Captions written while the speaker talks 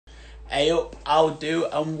Hey up, how do,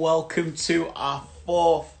 and welcome to our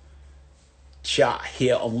fourth chat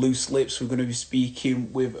here on Loose Lips. We're going to be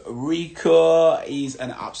speaking with Rico. He's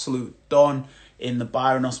an absolute don in the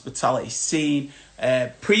bar and hospitality scene.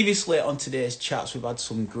 Previously on today's chats, we've had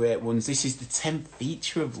some great ones. This is the 10th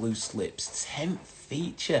feature of Loose Lips. 10th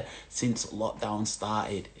feature since lockdown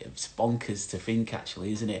started. It's bonkers to think,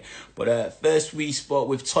 actually, isn't it? But first we spoke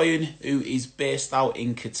with Toyin, who is based out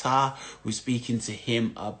in Qatar. We're speaking to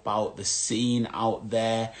him about the scene out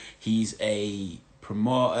there. He's a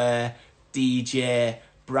promoter, DJ,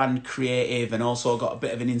 brand creative, and also got a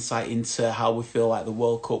bit of an insight into how we feel like the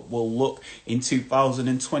World Cup will look in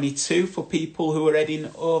 2022 for people who are heading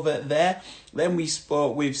over there. Then we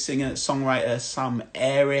spoke with singer-songwriter Sam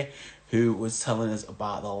Airy, who was telling us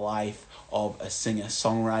about the life of a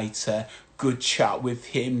singer-songwriter. Good chat with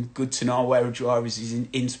him. Good to know where he draws his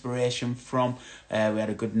inspiration from. We had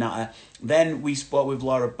a good natter. Then we spoke with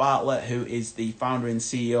Laura Bartlett, who is the founder and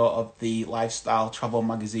CEO of the lifestyle travel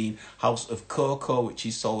magazine House of Coco, which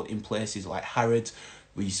is sold in places like Harrods.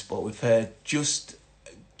 We spoke with her just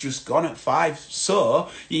gone at 5. So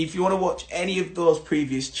if you want to watch any of those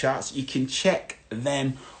previous chats, you can check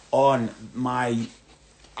them on my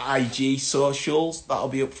IG socials. That'll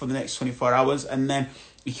be up for the next 24 hours. And then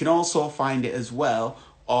you can also find it as well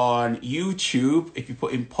on YouTube if you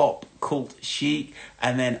put in Pop Cult Chic,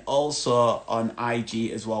 and then also on IG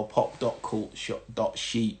as well,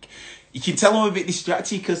 pop.cult.chic. You can tell I'm a bit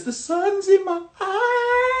distracted because the sun's in my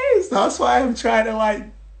eyes. That's why I'm trying to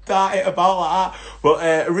dart it about like that.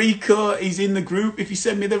 But Rico is in the group. If you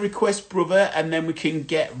send me the request, brother, and then we can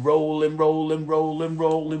get rolling.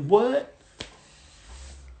 What?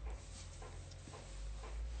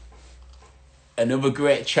 Another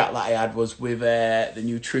great chat that I had was with the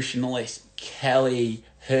nutritionalist Kelly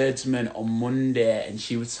Herdsman on Monday, and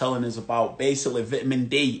she was telling us about basically vitamin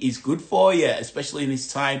D is good for you, especially in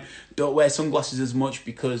this time. Don't wear sunglasses as much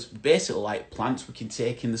because basically like plants we can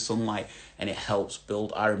take in the sunlight and it helps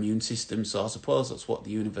build our immune system. So I suppose that's what the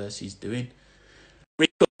universe is doing.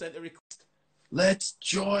 Rico sent a request. Let's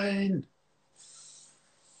join.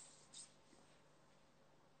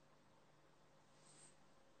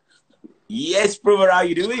 Yes, brother, how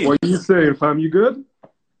you doing? What are you saying, fam? You good?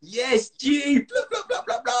 Yes, G. Blah, blah,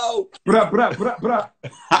 blah, blah, blah. Bra.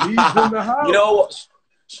 He's in the house. You know what?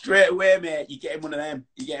 Straight away, mate, you're getting one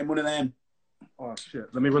of them. Oh, shit.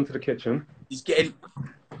 Let me run to the kitchen. He's getting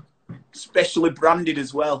specially branded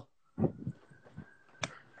as well.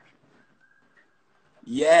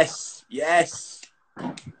 Yes.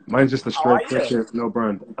 Mine's just a straight cricket, no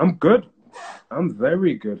brand. I'm good. I'm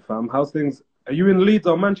very good, fam. How's things? Are you in Leeds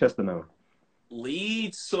or Manchester now?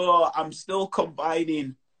 Leeds, so I'm still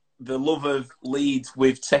combining the love of Leeds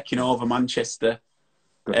with taking over Manchester.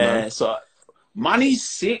 So Manny's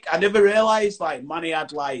sick. I never realised Manny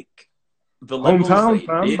had the hometown,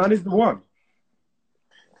 fam. Manny's the one.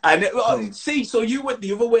 And see, so you went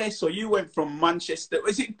the other way. So you went from Manchester.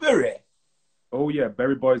 Was it Bury? Oh yeah,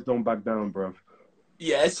 Bury boys don't back down, bro.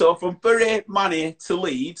 Yeah, so from Bury, Manny to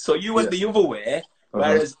Leeds. So you went the other way.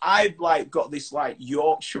 Whereas I've got this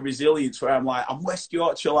Yorkshire resilience where I'm West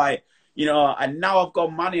Yorkshire, and now I've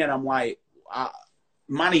got Manny and I'm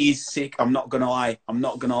Manny is sick. I'm not gonna lie.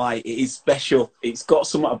 It is special. It's got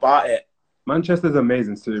something about it. Manchester's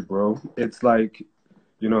amazing city, bro. It's birth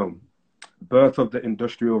of the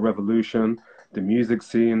Industrial Revolution, the music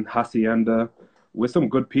scene, hacienda. With some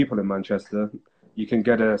good people in Manchester. You can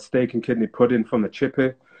get a steak and kidney pudding from the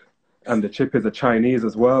Chippy, and the Chippies are Chinese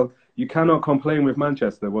as well. You cannot complain with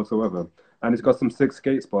Manchester whatsoever. And it's got some sick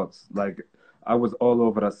skate spots. I was all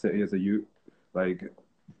over that city as a youth. A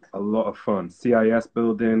lot of fun. CIS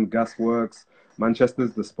building, gasworks.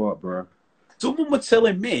 Manchester's the spot, bro. Someone was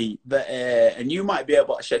telling me that, and you might be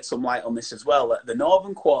able to shed some light on this as well, that the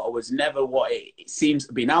Northern Quarter was never what it seems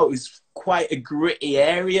to be now. It was quite a gritty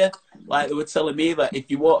area. They were telling me that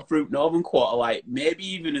if you walk through Northern Quarter, maybe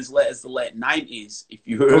even as late as the late 90s, if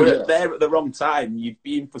you were there at the wrong time, you'd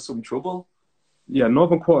be in for some trouble. Yeah,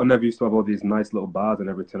 Northern Quarter never used to have all these nice little bars and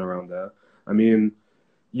everything around there. I mean,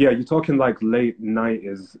 yeah, you're talking late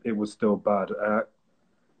 90s, it was still bad.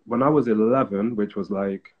 When I was 11, which was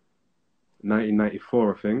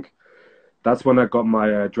 1994, I think. That's when I got my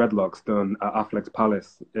dreadlocks done at Affleck's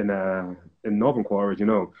Palace in Northern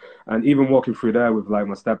Quarter, And even walking through there with my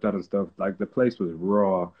stepdad and stuff, the place was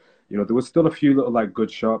raw. There was still a few little good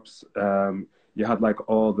shops. You had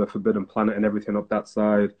all the Forbidden Planet and everything up that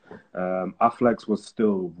side. Affleck's was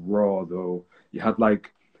still raw though. You had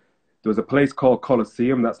there was a place called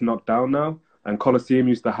Coliseum that's knocked down now, and Coliseum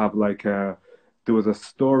used to have there was a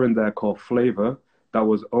store in there called Flavor that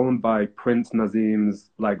was owned by Prince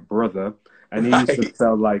Nazim's like brother, and he used to Right.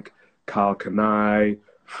 sell like Karl Kanai,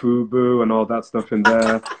 Fubu, and all that stuff in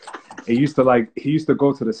there. He used to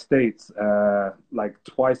go to the States like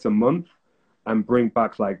twice a month and bring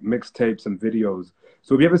back like mixtapes and videos.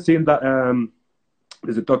 So have you ever seen that?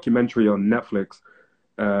 There's a documentary on Netflix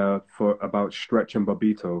for about Stretch and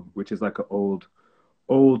Bobbito, which is like an old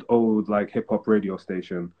like hip hop radio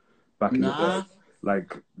station back in the day. Nah.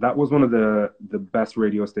 Like that was one of the best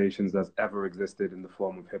radio stations that's ever existed in the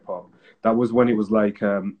form of hip hop. That was when it was like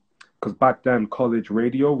because back then college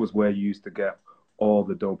radio was where you used to get all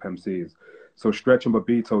the dope MCs. So Stretch and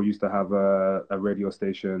Bobbito used to have a radio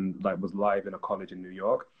station that was live in a college in New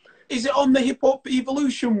York. Is it on the Hip Hop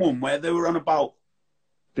Evolution one where they were on about?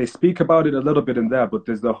 They speak about it a little bit in there, but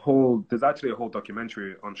there's actually a whole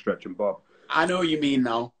documentary on Stretch and Bob. I know what you mean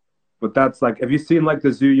now. But that's like, have you seen like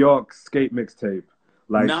the Zoo York skate mixtape?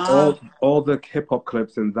 Like Nah. all the hip hop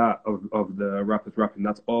clips in that of the rappers rapping,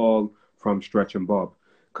 that's all from Stretch and Bob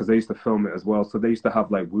because they used to film it as well. So they used to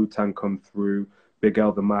have like Wu Tang come through, Big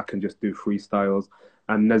L the Mac, and just do freestyles.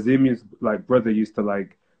 And Nazim's like brother used to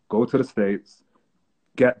like go to the States,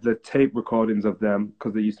 get the tape recordings of them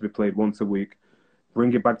because they used to be played once a week,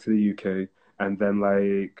 bring it back to the UK, and then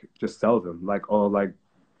like just sell them like all like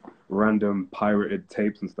random pirated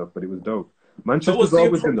tapes and stuff. But it was dope. So was Manchester's there a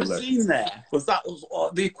always in the proper list. scene there? Was that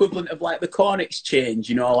the equivalent of like the corn exchange?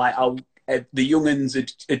 You know, like how the younguns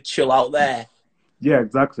would chill out there. Yeah,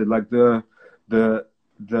 exactly. Like the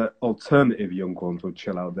alternative young ones would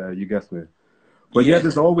chill out there. You guess me. But yeah, Yeah,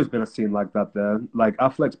 there's always been a scene like that there. Like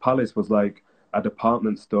Affleck's Palace was like a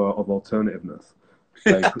department store of alternativeness.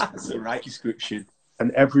 Like, that's the right description.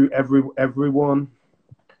 and everyone,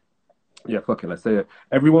 yeah, fuck it, let's say it.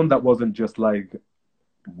 Everyone that wasn't just like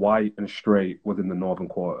white and straight was in the Northern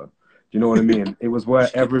Quarter. Do you know what I mean? It was where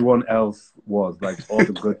everyone else was. Like all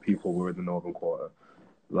the good people were in the Northern Quarter.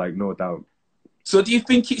 Like no doubt. So do you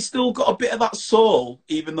think it's still got a bit of that soul,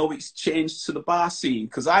 even though it's changed to the bar scene?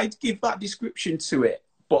 Because I'd give that description to it,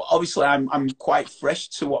 but obviously I'm quite fresh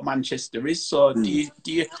to what Manchester is. So do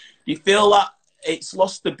you feel that it's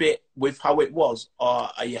lost a bit with how it was, or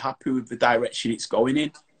are you happy with the direction it's going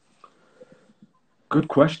in? Good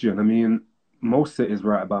question. I mean, most cities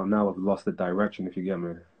right about now have lost the direction. If you get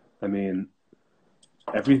me, I mean,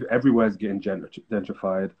 everywhere's getting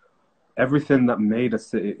gentrified. Everything that made a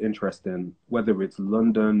city interesting, whether it's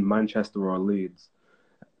London, Manchester, or Leeds,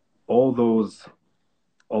 all those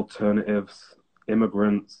alternatives,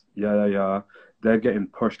 immigrants, they're getting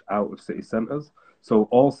pushed out of city centres. So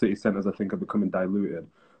all city centres, I think, are becoming diluted.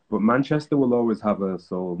 But Manchester will always have a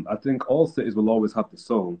soul. I think all cities will always have the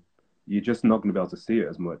soul. You're just not going to be able to see it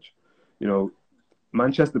as much. You know,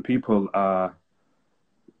 Manchester people are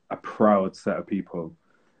a proud set of people.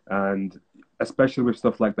 And especially with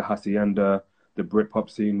stuff like the Hacienda, the Britpop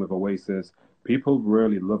scene with Oasis, people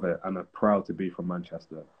really love it and are proud to be from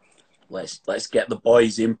Manchester. Let's get the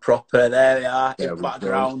boys in proper. There they are There in we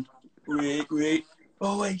background. Wait,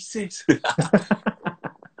 Oasis.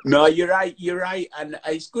 No, you're right. You're right, and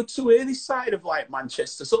it's good to hear this side of like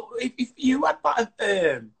Manchester. So, if you had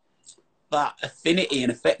that affinity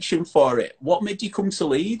and affection for it, what made you come to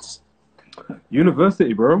Leeds?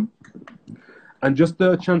 University, bro. And just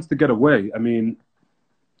the chance to get away. I mean,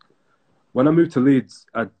 when I moved to Leeds,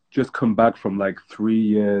 I'd just come back from like 3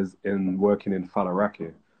 years in working in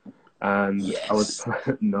Faliraki. And I was,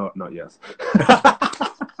 Yes. no, not yes.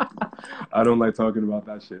 I don't like talking about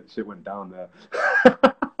that shit. Shit went down there.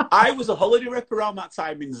 I was a holiday rep around that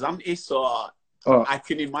time in Zante, so Oh, I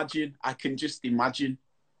can imagine. I can just imagine.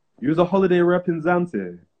 you was a holiday rep in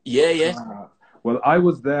Zante? Yeah. Well, I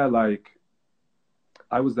was there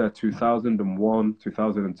 2001,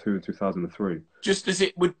 2002, 2003. Just as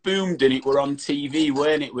it would boomed and it were on TV,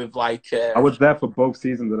 weren't it? With like, I was there for both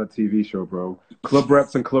seasons of that TV show, bro. Club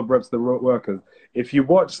Reps and Club Reps the Road Workers. If you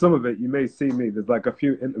watch some of it, you may see me. There's like a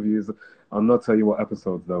few interviews. I'll not tell you what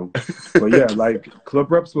episodes though. But yeah, like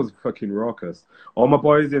Club Reps was fucking raucous. All my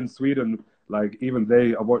boys in Sweden, like even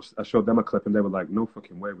I showed them a clip and they were like, "No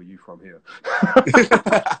fucking way were you from here."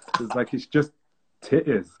 It's like it's just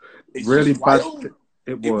titties. it's Really just bad. wild. It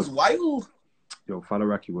It was was. wild. Yo,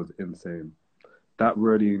 Faliraki was insane. That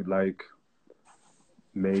really like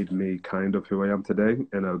made me kind of who I am today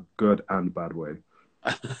in a good and bad way.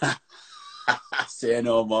 Say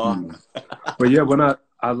no more. But yeah, when I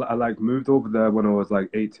like moved over there when I was like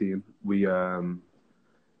 18,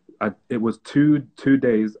 it was two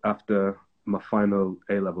days after my final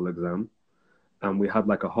A level exam, and we had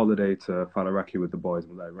like a holiday to Faliraki with the boys.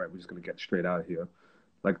 We're like, right, we're just gonna get straight out of here,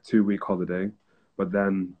 like 2 week holiday. But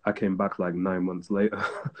then I came back like 9 months later.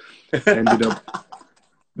 ended up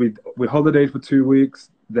we holidayed for 2 weeks.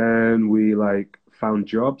 Then we like found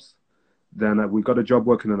jobs. Then we got a job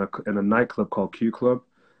working in a nightclub called Q Club.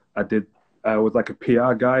 I did. I was like a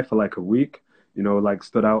PR guy for like a week. You know, like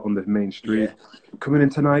stood out on the main street, Yeah. coming in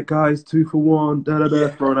tonight, guys, 2 for 1, da da da, Yeah.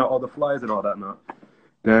 throwing out all the flyers and all that. Now,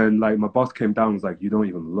 then like my boss came down and was like, "You don't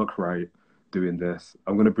even look right doing this.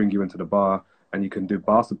 I'm gonna bring you into the bar and you can do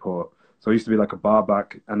bar support." So I used to be like a bar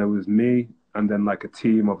back, and it was me and then like a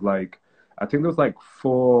team of like I think there was like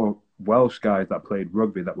 4 Welsh guys that played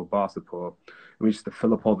rugby that were bar support. And we used to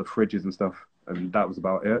fill up all the fridges and stuff, and that was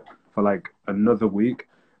about it for like another week.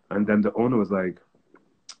 And then the owner was like,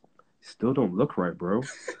 "Still don't look right, bro.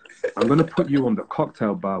 I'm gonna put you on the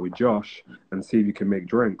cocktail bar with Josh and see if you can make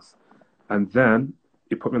drinks." And then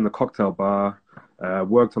he put me in the cocktail bar.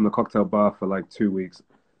 Worked on the cocktail bar for like 2 weeks.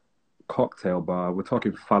 Cocktail bar. We're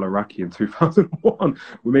talking Falaraki in 2001.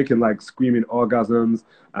 We're making like screaming orgasms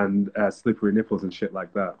and slippery nipples and shit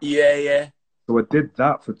like that. Yeah. Yeah. So I did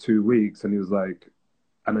that for 2 weeks, and he was like,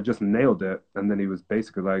 and I just nailed it. And then he was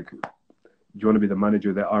basically like, "Do you want to be the manager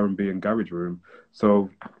of the R&B and garage room?" So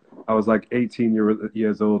I was like 18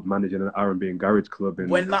 years old managing an R&B and garage club in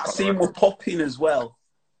When that scene Falaraki. was popping as well.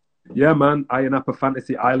 Yeah, man. Iron Apple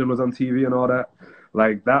Fantasy Island was on TV and all that.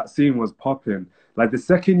 Like that scene was popping. Like the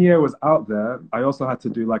second year I was out there, I also had to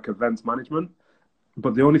do like events management.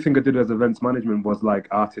 But the only thing I did as events management was like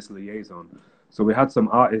artist liaison. So we had some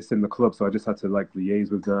artists in the club, so I just had to like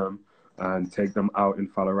liaise with them and take them out in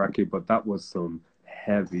Falaraki. But that was some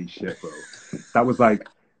heavy shit, bro. That was like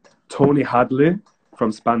Tony Hadley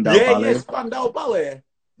from Spandau Yeah. Yeah. Ballet. Spandau Ballet.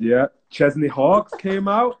 Yeah, Chesney Hawks came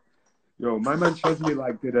out. Yo, my man Chesney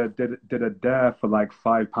like did a dare for like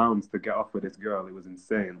 £5 to get off with this girl. It was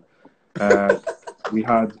insane. Uh, we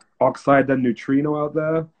had Oxide and Neutrino out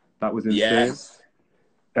there. That was insane. Yes.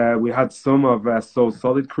 We had some of Soul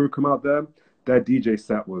Solid crew come out there. Their DJ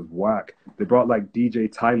set was whack. They brought like DJ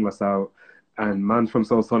Timeless out, and man from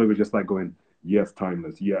Soul Solid was just like going, "Yes,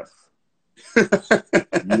 Timeless, yes,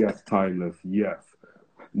 yes, Timeless, yes."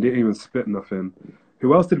 Didn't even spit nothing.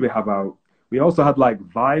 Who else did we have out? We also had like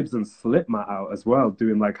Vibes and Slipmat out as well,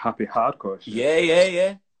 doing like happy hardcore shit. Yeah.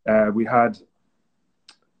 Yeah. Yeah. We had,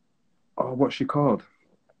 oh, what's she called?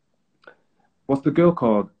 What's the girl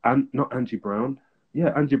called? Not Angie Brown. Yeah,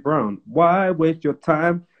 Angie Brown. Why waste your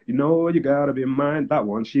time? You know you gotta be mine. That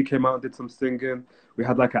one. She came out and did some singing. We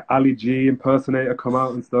had like an Ali G impersonator come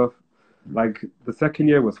out and stuff. Like the second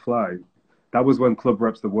year was fly. That was when Club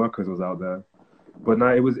Reps the Workers was out there. But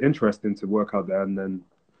now it was interesting to work out there, and then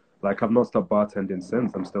like I've not stopped bartending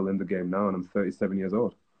since. I'm still in the game now, and I'm 37 years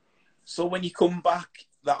old. So when you come back,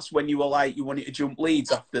 that's when you were like, you wanted to jump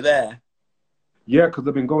Leeds after there. Yeah, because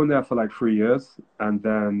I've been going there for like 3 years, and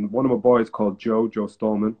then one of my boys called Joe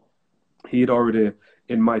Stallman, he'd already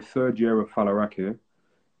in my third year of Falaraki,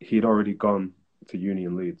 he'd already gone to uni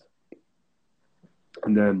in Leeds.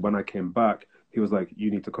 And then when I came back, he was like,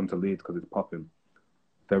 "You need to come to Leeds because it's popping."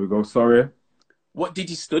 There we go. Sorry, What did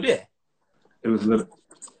you study? it was a little.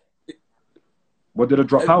 What did I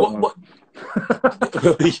drop out on? What?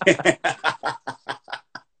 Yeah.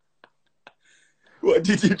 What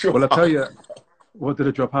did you drop Well, I'll tell out? you, what did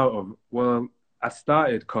I drop out of? Well, I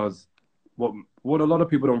started because what a lot of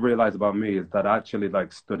people don't realize about me is that I actually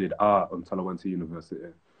like studied art until I went to university.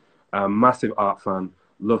 I'm a massive art fan,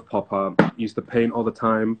 love pop art, used to paint all the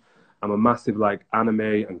time. I'm a massive like anime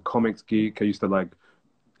and comics geek. I used to like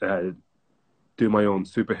uh, do my own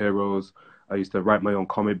superheroes. I used to write my own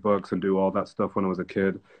comic books and do all that stuff when I was a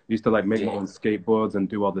kid. I used to like make my Yeah. own skateboards and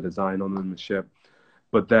do all the design on them and shit.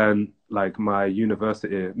 But then like my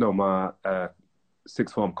university, no, my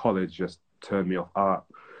sixth form college just turned me off art.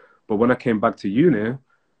 But when I came back to uni,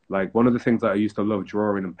 like one of the things that I used to love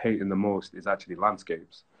drawing and painting the most is actually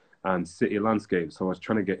landscapes and city landscapes. So I was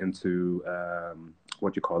trying to get into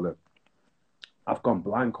what do you call it? I've gone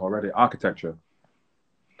blank already. Architecture.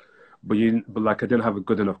 But like I didn't have a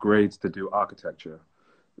good enough grades to do architecture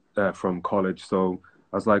from college. So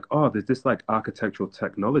I was like, oh, there's this like architectural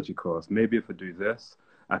technology course. Maybe if I do this,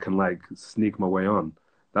 I can like sneak my way on.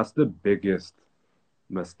 That's the biggest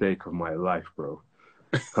mistake of my life, bro.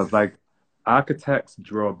 Because like architects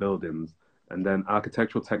draw buildings, and then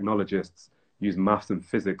architectural technologists use maths and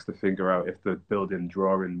physics to figure out if the building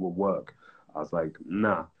drawing will work. I was like,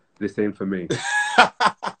 nah, this ain't for me.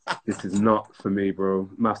 This is not for me, bro.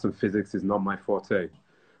 Maths and physics is not my forte.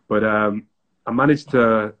 But I managed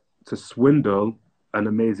to swindle an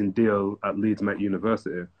amazing deal at Leeds Met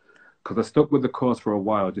University because I stuck with the course for a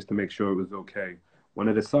while just to make sure it was okay. When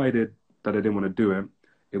I decided that I didn't want to do it,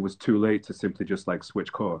 it was too late to simply just like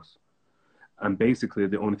switch course. And basically,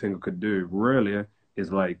 the only thing I could do really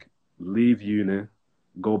is like leave uni,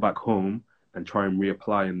 go back home and try and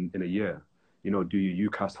reapply in a year. You know, do your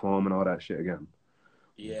UCAS form and all that shit again.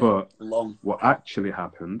 Yeah, But long. what actually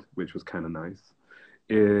happened, which was kind of nice,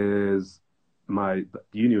 is my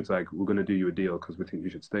uni was like, we're going to do you a deal because we think you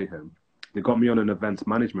should stay here. They got me on an events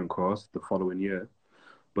management course the following year,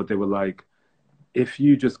 but they were like, if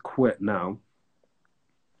you just quit now,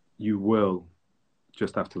 you will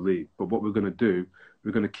just have to leave. But what we're going to do,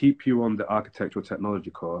 we're going to keep you on the architectural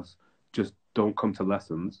technology course, just don't come to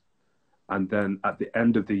lessons. And then at the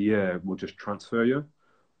end of the year, we'll just transfer you.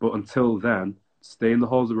 But until then, stay in the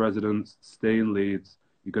halls of residence, stay in Leeds,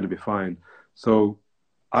 you're going to be fine. So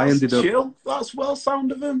I That's ended up, chill. That's well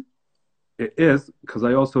sound of him. it is, because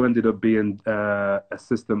I also ended up being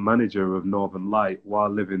assistant manager of Northern Light while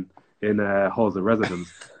living in halls of residence,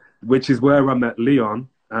 which is where I met Leon.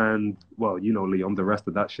 And, well, you know, Leon, the rest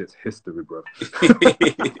of that shit's history, bro.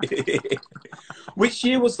 Which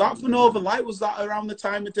year was that for Northern Light? Was that around the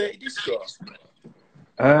time of Dirty Disco?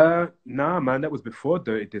 Nah, man, that was before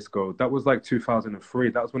Dirty Disco. That was like 2003.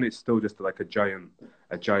 That was when it's still just like a giant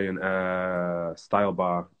style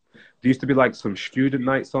bar. There used to be like some student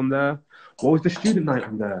nights on there. What was the student night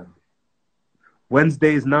on there?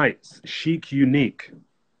 Wednesdays nights, Chic Unique.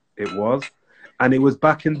 It was, and it was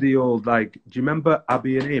back in the old like. Do you remember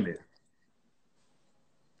Abby and Amy?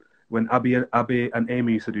 When Abby and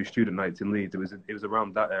Amy used to do student nights in Leeds, it was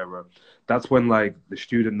around that era. That's when like the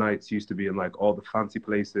student nights used to be in like all the fancy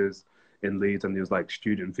places in Leeds, and there was like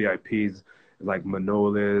student VIPs like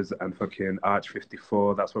Manolas and fucking Arch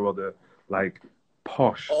 54. That's where all the like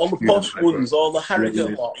posh All the student posh nights were. ones, all the Yeah,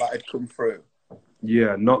 Harrogate lot that had come through.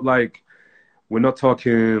 yeah, not like we're not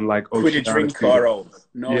talking like Quid a Oceana drink or student. all.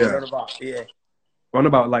 No, Yeah, we're on about, yeah. on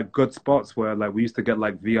about like good spots where like we used to get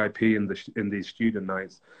like VIP in these student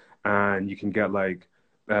nights, and you can get like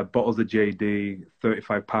bottles of JD,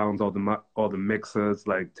 £35, all the mixers,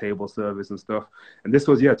 like table service and stuff. And this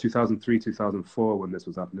was 2003, 2004 when this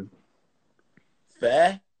was happening.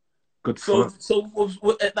 Fair. Good So, fun. was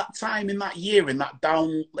at that time in that year, in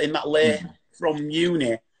that late from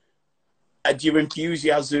uni, had your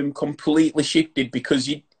enthusiasm completely shifted because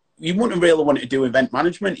you wouldn't really want to do event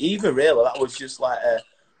management either, really. That was just like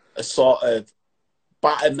a sort of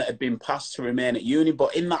baton that had been passed to remain at uni.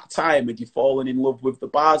 But in that time, had you fallen in love with the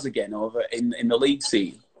bars again over in the league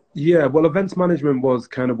scene? Yeah, well, events management was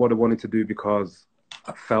kind of what I wanted to do because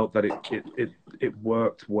I felt that it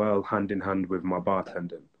worked well hand in hand with my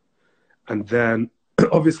bartending. And then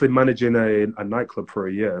obviously managing a nightclub for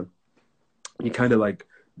a year, you kind of like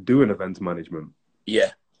doing events management.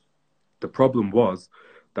 Yeah. The problem was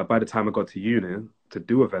that by the time I got to uni to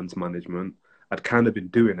do events management, I'd kind of been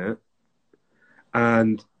doing it.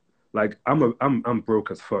 And like I'm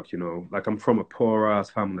broke as fuck, you know. Like I'm from a poor ass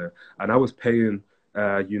family, and I was paying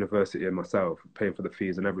university myself, paying for the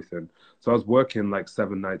fees and everything. So I was working like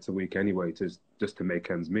 7 nights a week anyway, to just to make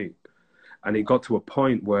ends meet. And it got to a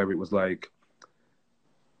point where it was like,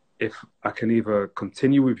 if I can either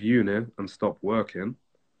continue with uni and stop working,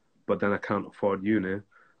 but then I can't afford uni,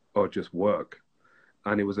 or just work.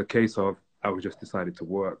 And it was a case of I was just decided to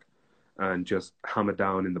work and just hammer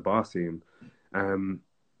down in the bar scene. Um,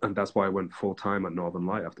 and that's why I went full time at Northern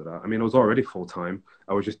Light after that. I mean, I was already full time.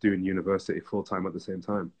 I was just doing university full time at the same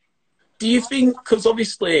time. Do you think, because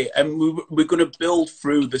obviously, we're going to build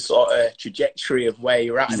through the sort of trajectory of where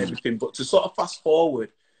you're at and everything, but to sort of fast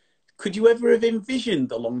forward, could you ever have envisioned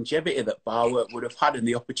the longevity that bar work would have had and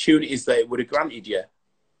the opportunities that it would have granted you?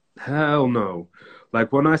 Hell no.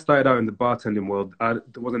 Like when I started out in the bartending world, there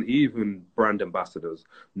wasn't even brand ambassadors.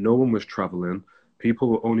 No one was traveling. People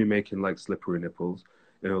were only making like slippery nipples.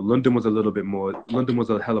 You know, London was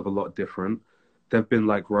a hell of a lot different. There've been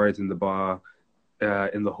like riots in the bar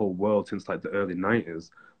in the whole world since like the early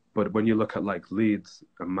 90s. But when you look at like Leeds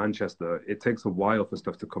and Manchester, it takes a while for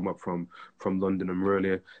stuff to come up from London and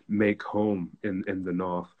really make home in the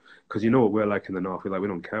north. Because you know what we're like in the north, we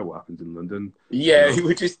don't care what happens in London. You Yeah, know?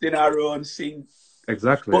 we're just in our own scene.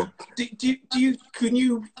 Exactly. But can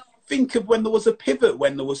you think of when there was a pivot,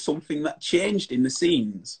 when there was something that changed in the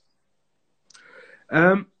scenes?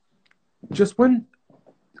 Um, just when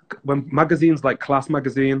magazines like Class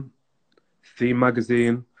Magazine, Theme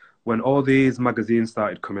Magazine, when all these magazines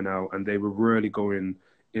started coming out and they were really going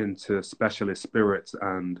into specialist spirits,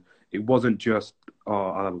 and it wasn't just, oh,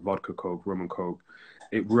 I'll have a vodka Coke, rum and Coke.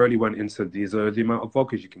 It really went into these are the amount of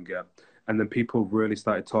vodkas you can get. And then people really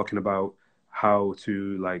started talking about how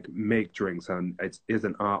to like make drinks, and it is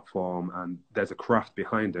an art form and there's a craft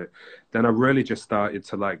behind it. Then I really just started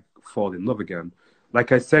to like fall in love again.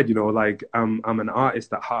 Like I said, you know, like I'm an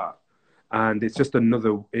artist at heart, and it's just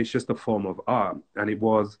a form of art. And it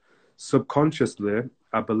was subconsciously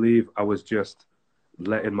I believe I was just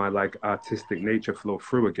letting my like artistic nature flow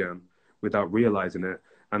through again without realizing it.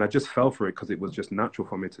 And I just fell for it because it was just natural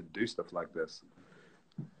for me to do stuff like this.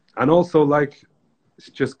 And also, like, it's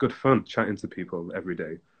just good fun chatting to people every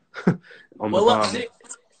day on the Well, bar. that's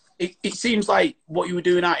it. It seems like what you were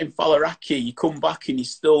doing out in Faliraki, you come back and you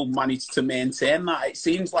still managed to maintain that. It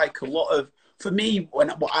seems like a lot of, for me,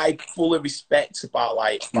 what I fully respect about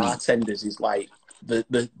like bartenders is like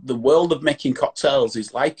the world of making cocktails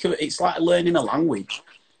is like it's like learning a language.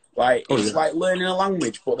 Like Oh it's yeah, like learning a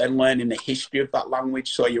language, but then learning the history of that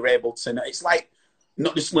language, so you're able to know. It's like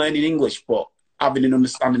not just learning English, but having an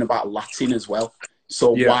understanding about Latin as well.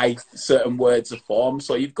 So yeah, why certain words are formed.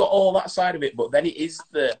 So you've got all that side of it, but then it is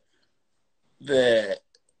the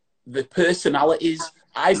the personalities.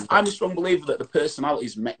 I'm a strong believer that the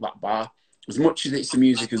personalities make that bar. As much as it's the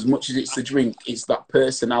music, as much as it's the drink, it's that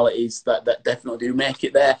personalities that definitely do make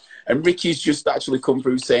it there. And Ricky's just actually come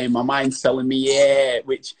through saying, my mind's telling me, yeah,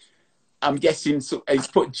 which I'm guessing he's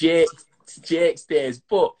put Jake's days,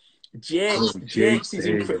 but oh, Jake's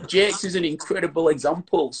is Jake's is an incredible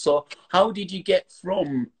example. So how did you get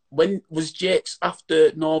from when was Jake's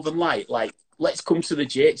after Northern Light? Like, let's come to the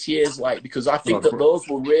Jake's years, like, because I think that those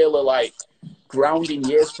were really like grounding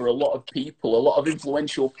years for a lot of people, a lot of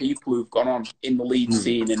influential people who've gone on in the lead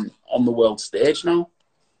scene and on the world stage now.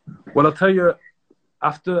 Well, I'll tell you,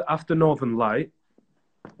 after Northern Light,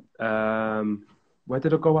 where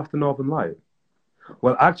did I go after Northern Light?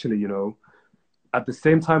 Well, actually, you know, at the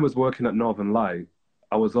same time as working at Northern Light,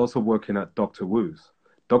 I was also working at Dr. Wu's.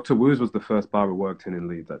 Dr. Wu's was the first bar I worked in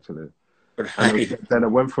Leeds, actually. Right. Then I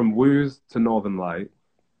went from Wu's to Northern Light.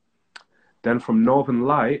 Then from Northern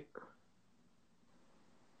Light,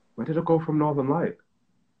 where did I go from Northern Light?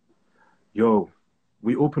 Yo,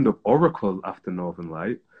 we opened up Oracle after Northern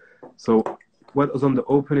Light. So when I was on the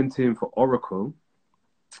opening team for Oracle,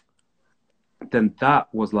 then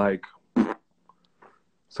that was like,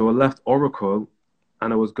 so I left Oracle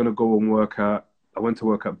and I was going to go and I went to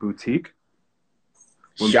work at Boutique.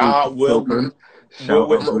 Shout Shout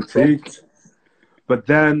out Boutique. But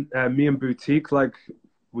then me and Boutique, like,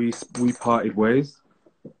 we parted ways,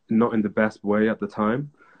 not in the best way at the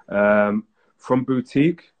time. From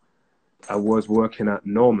Boutique, I was working at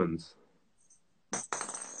Norman's.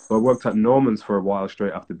 So I worked at Norman's for a while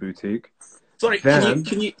straight after Boutique. Sorry, then,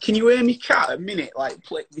 can you hear me cat a minute? Like,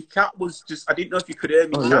 the cat was just, I didn't know if you could hear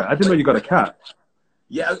me. Oh yeah, I didn't know you got a cat.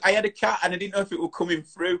 Yeah, I had a cat and I didn't know if it was coming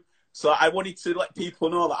through. So I wanted to let people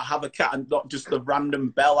know that I have a cat and not just the random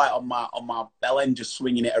bell light on my bell end, just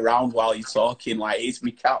swinging it around while you're talking. Like, it's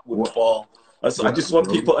my cat with the ball. I just want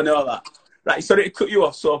people to know that. Right, sorry to cut you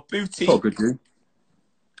off. So Boutique. Oh, good, dude.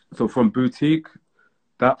 So from Boutique,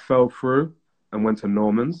 that fell through and went to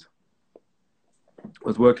Norman's. I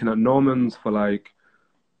was working at Norman's for like,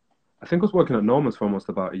 I think I was working at Norman's for almost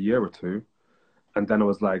about a year or two. And then I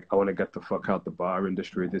was like, I want to get the fuck out the bar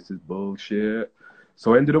industry. This is bullshit.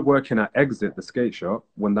 So I ended up working at Exit, the skate shop,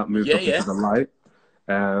 when that moved up into the Light.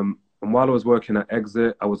 And while I was working at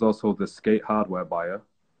Exit, I was also the skate hardware buyer.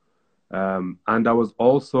 And I was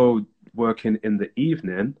also working in the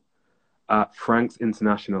evening at Frank's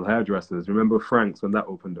International Hairdressers. Remember Frank's when that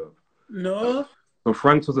opened up? No. So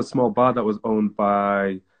Frank's was a small bar that was owned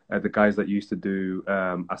by the guys that used to do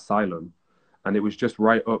Asylum. And it was just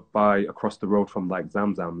right up across the road from like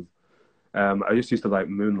Zamzam's. I just used to like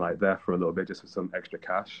moonlight there for a little bit just for some extra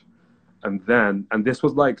cash. And this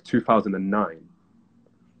was like 2009.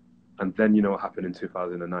 And then you know what happened in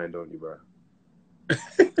 2009, don't you, bro?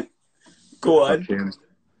 Go on.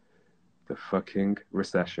 The fucking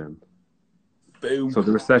recession. Boom. So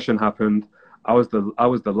the recession happened. I was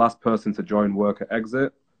the last person to join work at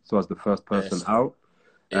Exit, so I was the first person out.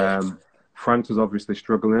 Frank was obviously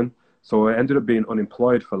struggling, so I ended up being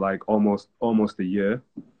unemployed for like almost a year.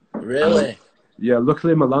 Really? Yeah.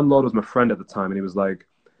 Luckily, my landlord was my friend at the time, and he was like,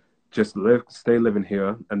 "Just stay living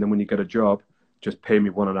here, and then when you get a job, just pay me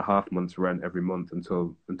 1.5 months rent every month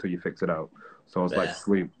until you fix it out." So I was like,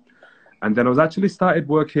 "Sweet." And then I was actually started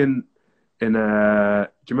working in do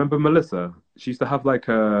you remember Melissa? She used to have like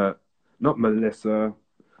not Melissa,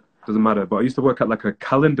 doesn't matter, but I used to work at like a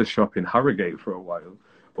calendar shop in Harrogate for a while.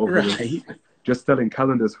 Right. Just selling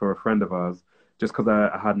calendars for a friend of ours, just because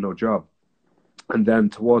I had no job. And then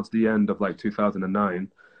towards the end of like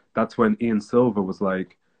 2009, that's when Ian Silver was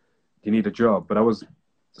like, "You need a job." But I was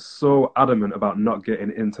so adamant about not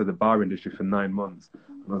getting into the bar industry for 9 months.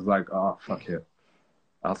 I was like, "Oh, fuck it.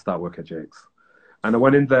 I'll start work at Jake's." And I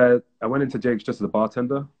went into Jake's just as a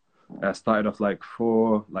bartender. I started off like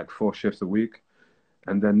four shifts a week.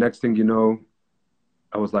 And then next thing you know,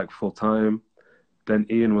 I was like full time. Then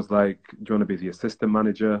Ian was like, "Do you want to be the assistant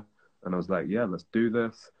manager?" And I was like, "Yeah, let's do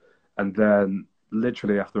this." And then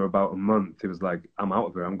literally after about a month, he was like, "I'm out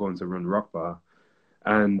of here. I'm going to run Rock Bar."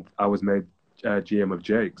 And I was made GM of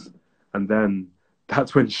Jake's. And then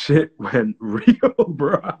that's when shit went real,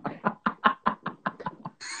 bro.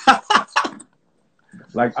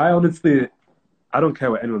 Like, I honestly, I don't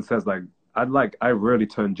care what anyone says. I really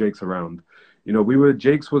turned Jake's around. You know,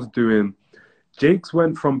 Jake's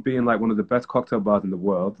went from being like one of the best cocktail bars in the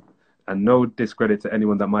world, and no discredit to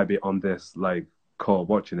anyone that might be on this like call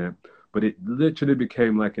watching it, but it literally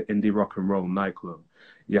became like an indie rock and roll nightclub.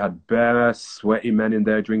 You had bare sweaty men in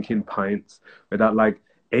there drinking pints with that like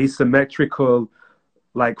asymmetrical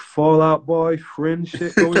like Fall Out Boy fringe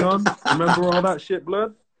shit going on. Remember all that shit,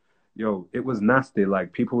 blood? Yo, it was nasty.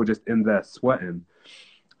 Like people were just in there sweating.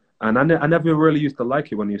 And I never really used to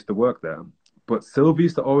like it when I used to work there. But Sylvie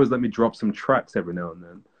used to always let me drop some tracks every now and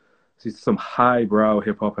then. So some highbrow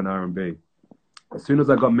hip hop and R&B. As soon as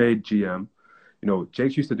I got made GM, you know,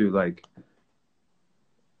 Jake used to do like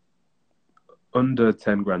under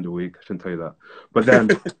 10 grand a week. I shouldn't tell you that. But then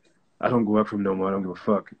I don't go up from no more. I don't give a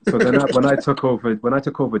fuck. So then when I took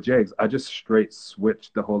over Jake's, I just straight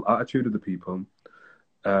switched the whole attitude of the people,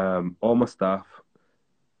 all my staff,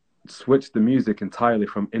 switched the music entirely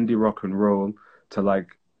from indie rock and roll to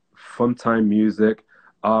like fun time music,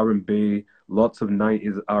 R&B, lots of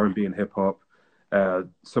 90s R&B and hip hop,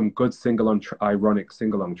 some good ironic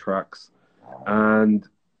sing-along tracks. And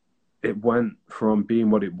it went from being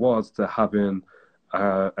what it was to having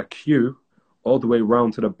a queue all the way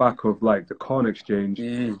round to the back of like the Corn Exchange,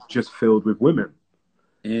 just filled with women.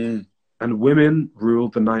 And women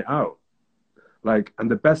ruled the night out. Like, and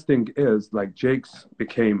the best thing is, like, Jake's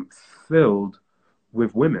became filled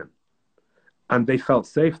with women, and they felt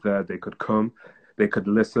safe there. They could come, they could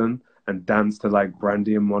listen and dance to like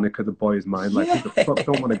Brandy and Monica, the Boys Mind. Like, who the fuck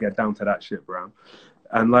don't want to get down to that shit, bro?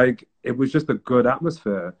 And like, it was just a good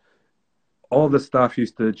atmosphere. All the staff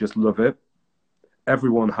used to just love it.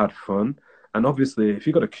 Everyone had fun. And obviously, if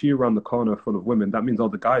you got a queue around the corner full of women, that means all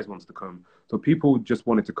the guys wants to come. So people just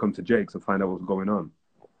wanted to come to Jake's and find out what was going on.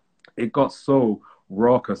 It got so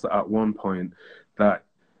raucous at one point that,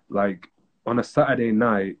 like, on a Saturday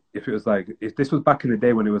night, if this was back in the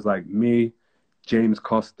day when it was like me, James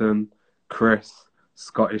Coston, Chris,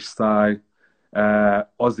 Scottish Psy,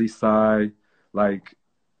 Aussie Psy, like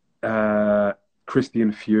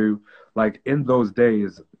Christian Few, like in those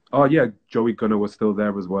days, oh yeah, Joey Gunner was still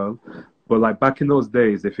there as well. But like back in those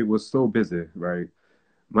days, if it was so busy, right,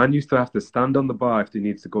 man used to have to stand on the bar if they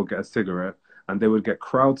needs to go get a cigarette, and they would get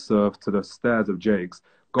crowd surfed to the stairs of Jake's,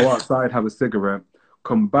 go outside, have a cigarette,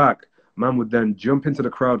 come back. Man would then jump into the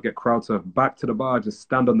crowd, get crowd surfed, back to the bar, just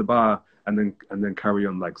stand on the bar, and then carry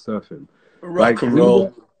on like surfing. Rock and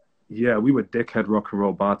roll. We were dickhead rock and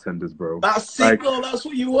roll bartenders, bro. That's sick, though. That's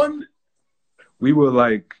what you want. We were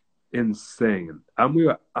like insane, and we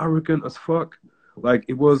were arrogant as fuck. Like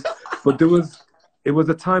it was, but it was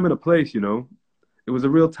a time and a place, you know. It was a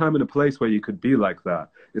real time and a place where you could be like that.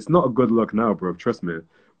 It's not a good look now, bro. Trust me.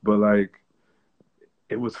 But like,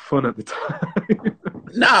 it was fun at the time.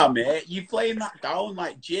 Nah, mate, you playing that down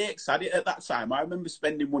like Jake's had it at that time. I remember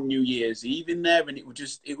spending one New Year's Eve in there, and it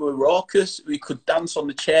was raucous. We could dance on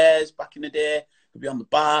the chairs back in the day. We'd be on the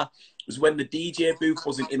bar. It was when the DJ booth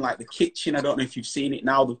wasn't in like the kitchen. I don't know if you've seen it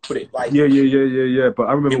now. They've put it like yeah. But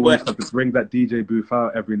I remember we used to have to bring that DJ booth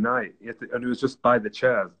out every night, and it was just by the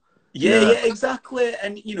chairs. Yeah, exactly.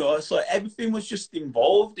 And you know, so everything was just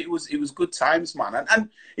involved. It was good times, man. And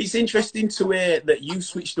it's interesting to hear that you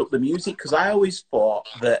switched up the music, because I always thought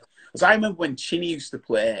that, because I remember when Chinny used to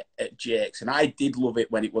play at Jake's, and I did love it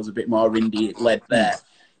when it was a bit more indie led there.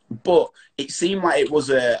 But it seemed like it was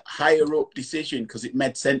a higher up decision, because it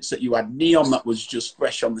made sense that you had Neon that was just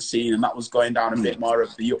fresh on the scene, and that was going down a bit more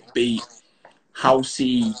of the upbeat,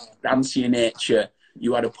 housey, dancey nature.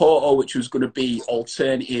 You had Porto, which was going to be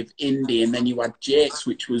alternative indie, and then you had Jake's,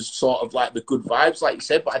 which was sort of like the good vibes, like you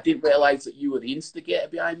said. But I didn't realise that you were the instigator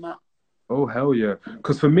behind that. Oh, hell yeah.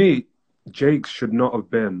 Because for me, Jake's should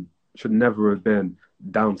never have been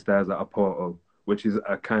downstairs at a Porto, which is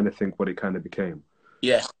a kind of think what it kind of became.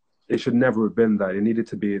 Yeah. It should never have been that. It needed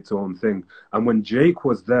to be its own thing. And when Jake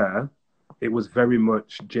was there, it was very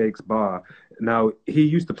much Jake's bar. Now, he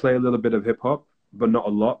used to play a little bit of hip hop, but not a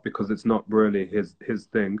lot, because it's not really his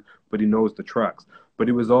thing, but he knows the tracks. But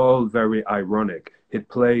it was all very ironic. He'd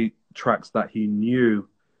play tracks that he knew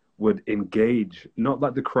would engage, not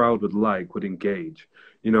like the crowd would engage.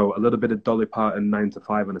 You know, a little bit of Dolly Parton 9 to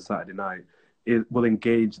 5 on a Saturday night, it will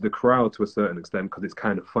engage the crowd to a certain extent because it's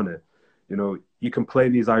kind of funny. You know, you can play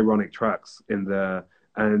these ironic tracks in there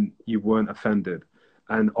and you weren't offended.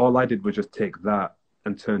 And all I did was just take that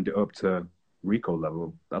and turned it up to Rico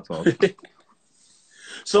level. That's all.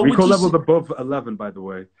 So Rico level's above 11, by the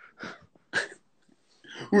way.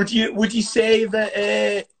 would you say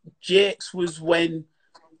that Jake's was when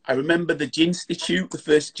I remember the Ginstitute, the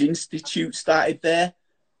first Ginstitute started there?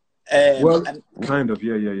 Well, kind of,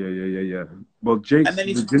 yeah. Well, And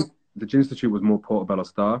then the Gin Institute was more Portobello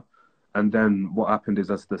Star, and then what happened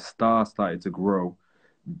is as the Star started to grow,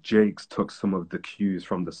 Jake's took some of the cues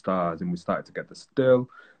from the Stars, and we started to get the still.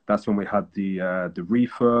 That's when we had the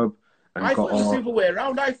refurb and I got thought it was the all. other way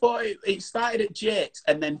around. I thought it started at Jake's,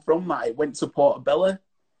 and then from that it went to Portobello.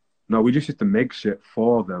 No, we just used to make shit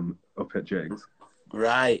for them up at Jake's.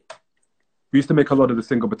 Right. We used to make a lot of the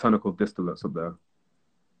single botanical distillates up there.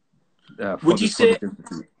 Would you say?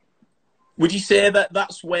 Would you say that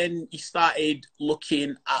that's when you started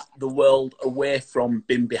looking at the world away from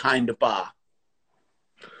being behind a bar?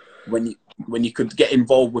 When you could get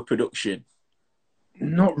involved with production?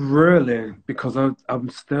 Not really, because I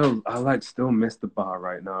still miss the bar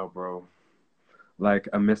right now, bro. Like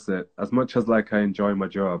I miss it as much as like I enjoy my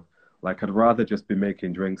job. Like I'd rather just be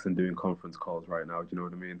making drinks and doing conference calls right now. Do you know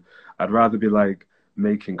what I mean? I'd rather be like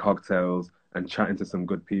making cocktails and chatting to some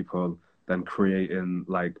good people than creating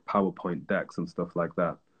like PowerPoint decks and stuff like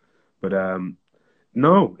that. But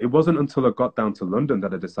no, it wasn't until I got down to London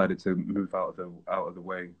that I decided to move out of the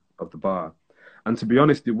way of the bar. And to be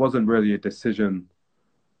honest, it wasn't really a decision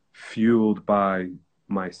fueled by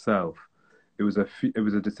myself. It was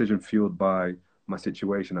a decision fueled by my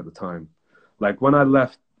situation at the time. Like when I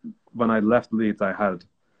left Leeds, I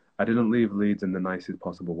didn't leave Leeds in the nicest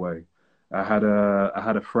possible way. I had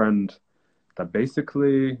a friend that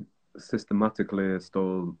basically systematically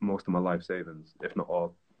stole most of my life savings, if not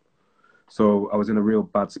all. So I was in a real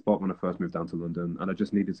bad spot when I first moved down to London, and I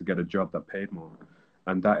just needed to get a job that paid more.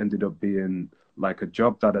 And that ended up being like a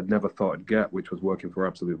job that I'd never thought I'd get, which was working for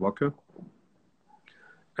Absolute Vodka.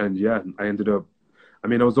 And yeah, I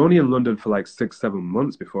mean, I was only in London for like 6, 7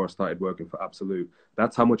 months before I started working for Absolute.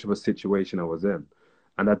 That's how much of a situation I was in.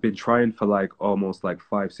 And I'd been trying for like almost like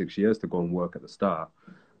 5, 6 years to go and work at the start.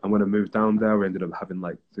 And when I moved down there, I ended up having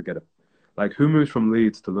like to get like who moves from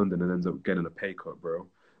Leeds to London and ends up getting a pay cut, bro?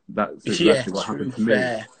 That's exactly what happened to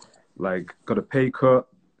me. Like, got a pay cut,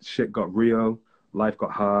 shit got real, life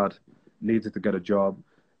got hard, needed to get a job.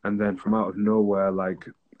 And then from out of nowhere, like,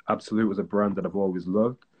 Absolute was a brand that I've always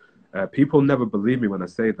loved. People never believe me when I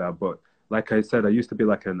say that, but like I said, I used to be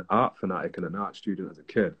like an art fanatic and an art student as a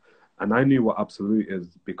kid. And I knew what Absolute is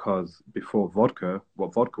because before vodka,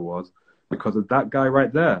 what vodka was, because of that guy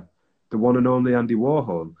right there, the one and only Andy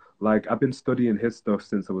Warhol. Like, I've been studying his stuff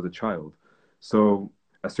since I was a child. So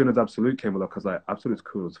as soon as Absolute came along, I was like, Absolute's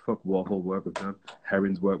cool as fuck. Warhol worked with them.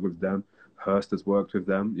 Herring's worked with them. Hearst has worked with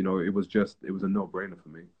them. You know, it was a no-brainer for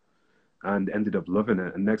me. And ended up loving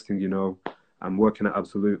it. And next thing you know, I'm working at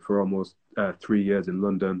Absolute for almost 3 years in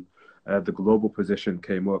London. The global position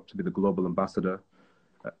came up to be the global ambassador.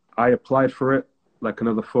 I applied for it like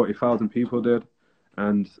another 40,000 people did.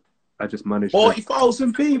 And I just managed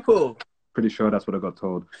 40,000 people? Pretty sure that's what I got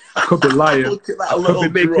told. I could be lying. Look at that I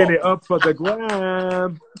could be making drop. it up for the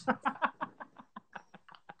gram.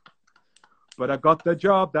 But I got the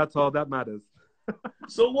job. That's all that matters.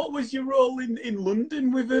 So what was your role in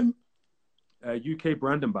London with him? UK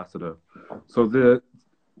brand ambassador. So the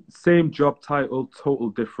same job title, total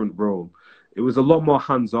different role. It was a lot more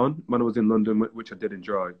hands-on when I was in London, which I did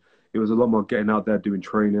enjoy. It was a lot more getting out there doing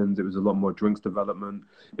trainings. It was a lot more drinks development.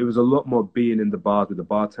 It was a lot more being in the bars with the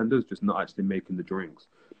bartenders, just not actually making the drinks.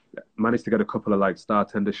 Managed to get a couple of like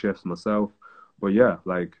bartender shifts myself. But yeah,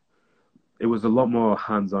 like it was a lot more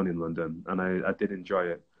hands-on in London and I did enjoy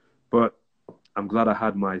it. But I'm glad I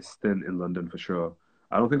had my stint in London for sure.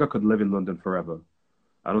 I don't think I could live in London forever.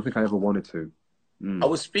 I don't think I ever wanted to. I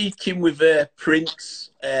was speaking with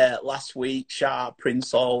Prince last week. Shout out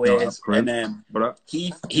Prince always. Prince. And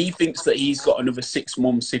he thinks that he's got another 6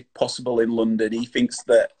 months, if possible, in London. He thinks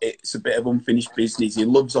that it's a bit of unfinished business. He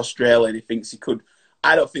loves Australia and he thinks he could.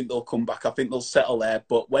 I don't think they'll come back. I think they'll settle there.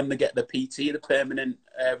 But when they get the PT, the permanent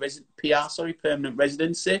permanent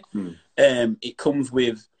residency, it comes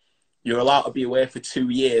with you're allowed to be away for 2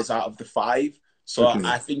 years out of the 5. So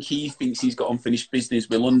I think he thinks he's got unfinished business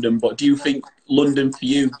with London. But do you think London for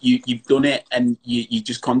you've done it and you're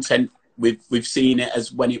just content with seeing it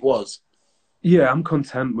as when it was? Yeah, I'm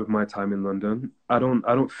content with my time in London. I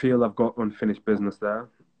don't feel I've got unfinished business there.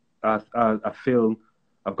 I feel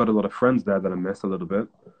I've got a lot of friends there that I miss a little bit,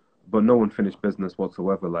 but no unfinished business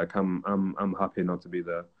whatsoever. Like I'm happy not to be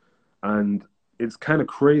there. And it's kind of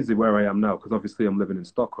crazy where I am now because obviously I'm living in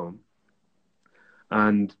Stockholm.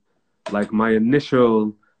 And Like my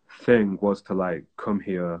initial thing was to like come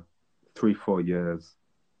here 3, 4 years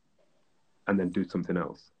and then do something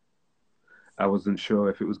else. I wasn't sure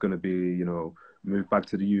if it was going to be, move back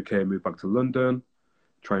to the UK, move back to London,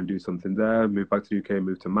 try and do something there, move back to the UK,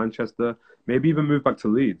 move to Manchester, maybe even move back to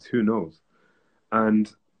Leeds, who knows?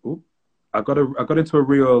 And ooh, I got into a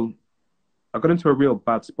real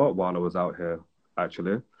bad spot while I was out here,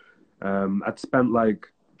 actually. I'd spent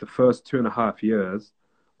like the first 2.5 years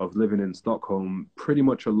of living in Stockholm pretty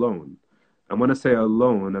much alone. And when I say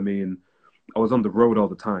alone, I mean I was on the road all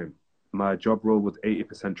the time. My job role was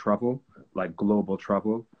 80% travel, like global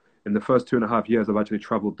travel. In the first 2.5 years, I've actually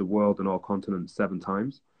traveled the world and all continents 7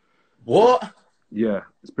 times. What? Yeah,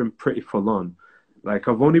 it's been pretty full on. Like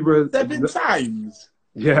I've only really, 7 times?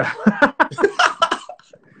 yeah.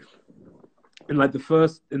 In the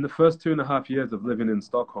first 2.5 years of living in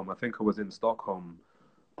Stockholm, I think I was in Stockholm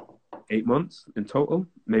 8 months in total,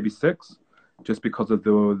 maybe six, just because of the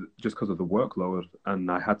workload,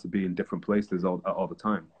 and I had to be in different places all the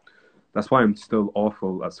time. That's why I'm still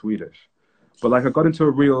awful at Swedish. But like I got into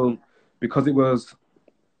a real because it was,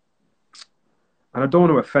 and I don't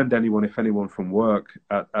want to offend anyone if anyone from work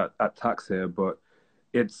at tax here, but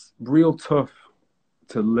it's real tough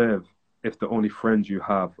to live if the only friends you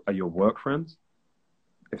have are your work friends.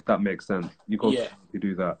 If that makes sense, Yeah. you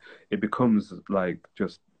do that, it becomes like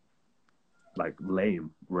just like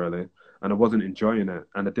lame, really. And I wasn't enjoying it,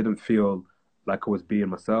 and I didn't feel like I was being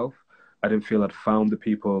myself. I didn't feel I'd found the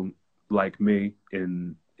people like me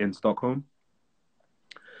in Stockholm,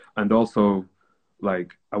 and also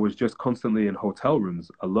like I was just constantly in hotel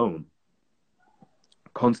rooms alone,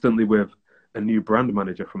 constantly with a new brand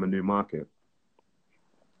manager from a new market.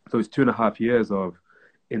 So it's 2.5 years of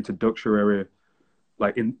introductory,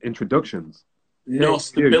 like introductions. No Hey, you, yeah,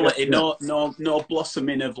 stability, yeah, no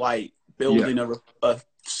blossoming of like yeah, building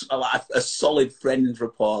a solid friend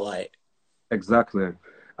rapport. Like, exactly.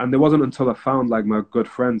 And it wasn't until I found like my good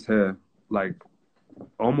friends here, like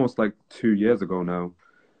almost like 2 years ago now,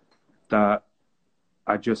 that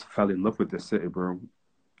I just fell in love with this city, bro.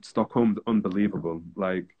 Stockholm's unbelievable.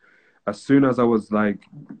 Like, as soon as I was like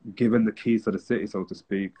given the keys to the city, so to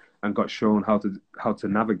speak, and got shown how to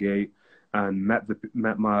navigate, and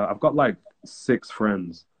met my, I've got like 6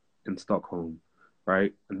 friends in Stockholm,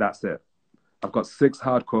 right? And that's it. I've got 6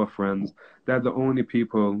 hardcore friends. They're the only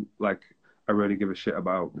people like I really give a shit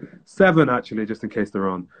about. 7 actually, just in case they're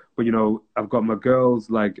on. But I've got my girls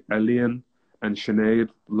like Elian and Sinead.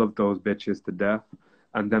 Love those bitches to death.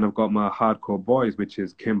 And then I've got my hardcore boys, which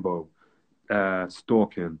is Kimbo,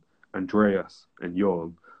 Storkin, Andreas, and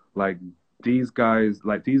Jorn. Like these guys,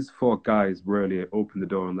 like these 4 guys, really opened the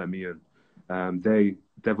door and let me in.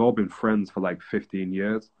 They've all been friends for like 15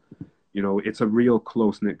 years. It's a real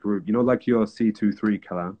close knit group. Like your C23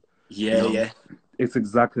 clan. You yeah, know, yeah, it's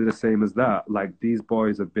exactly the same as that. Like these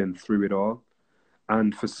boys have been through it all,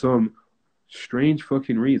 and for some strange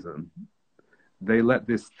fucking reason, they let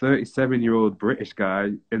this 37-year-old British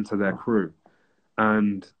guy into their crew,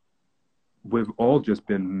 and we've all just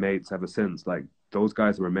been mates ever since. Like those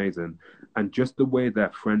guys are amazing, and just the way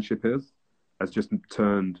their friendship is has just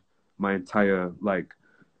turned my entire like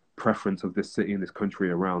preference of this city and this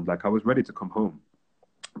country around. Like I was ready to come home,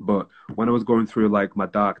 but when I was going through like my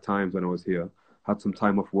dark times when I was here, had some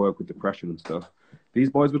time off work with depression and stuff, these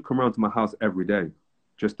boys would come around to my house every day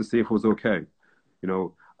just to see if it was okay.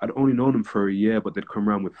 I'd only known them for a year, but they'd come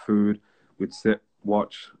around with food. We'd sit,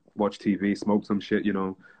 watch TV, smoke some shit,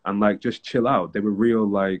 and like just chill out. They were real,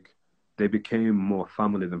 like they became more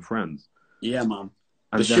family than friends. yeah, man.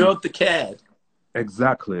 They And then showed the care.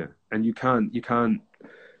 exactly, and you can't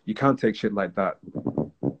take shit like that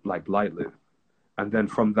like lightly. And then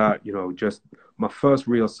from that, just my first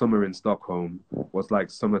real summer in Stockholm was like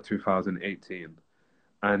summer 2018,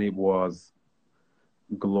 and it was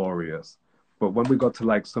glorious. But when we got to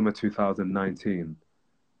like summer 2019,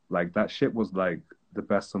 like that shit was like the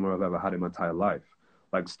best summer I've ever had in my entire life.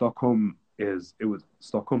 Like Stockholm's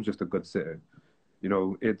just a good city.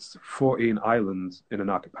 It's 14 islands in an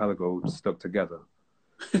archipelago stuck together.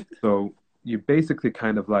 So you're basically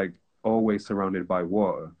kind of like always surrounded by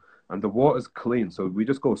water, and the water's clean. So we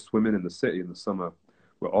just go swimming in the city in the summer.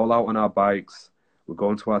 We're all out on our bikes. We're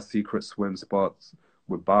going to our secret swim spots.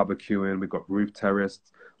 We're barbecuing. We've got roof terrace.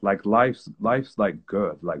 Like life's like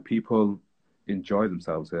good. Like people enjoy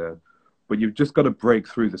themselves here, but you've just got to break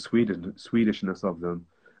through the Swedishness of them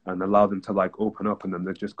and allow them to like open up, and then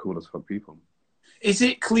they're just cool as fuck people. Is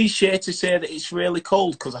it cliche to say that it's really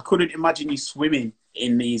cold? Because I couldn't imagine you swimming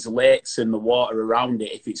in these lakes and the water around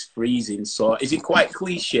it if it's freezing. So is it quite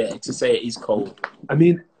cliche to say it is cold? I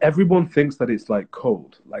mean, everyone thinks that it's like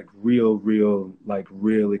cold, like real, like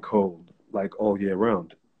really cold, like all year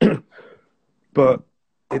round. But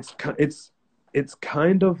it's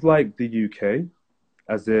kind of like the UK,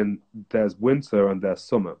 as in there's winter and there's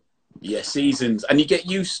summer. Yeah, seasons, and you get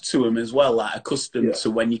used to them as well, like accustomed Yeah.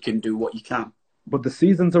 to when you can do what you can. But the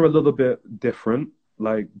seasons are a little bit different.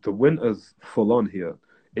 Like the winter's full on here.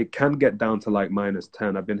 It can get down to like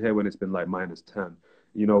 -10. I've been here when it's been like -10.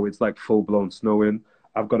 It's like full blown snowing.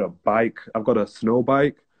 I've got a bike. I've got a snow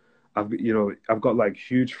bike. I've got like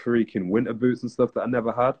huge freaking winter boots and stuff that I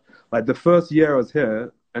never had. Like the first year I was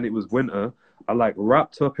here and it was winter, I like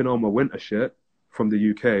wrapped up in all my winter shit from the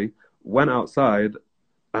UK, went outside,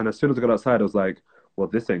 and as soon as I got outside, I was like, well,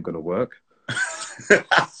 this ain't gonna work.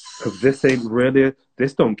 Because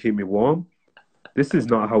this don't keep me warm. This is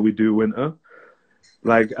not how we do winter.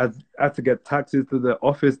 Like, I had to get taxis to the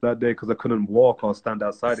office that day because I couldn't walk or stand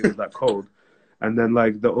outside. It was that cold. And then,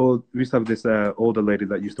 like, we used to have this older lady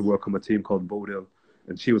that used to work on my team called Bodil.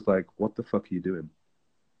 And she was like, what the fuck are you doing?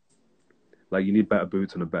 Like, you need better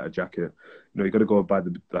boots and a better jacket. You got to go and buy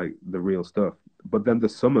the real stuff. But then the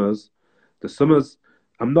summers,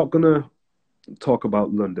 I'm not going to talk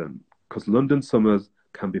about London because London summers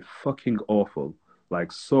can be fucking awful.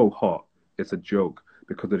 Like, so hot. It's a joke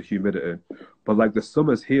because of the humidity. But like the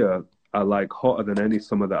summers here are like hotter than any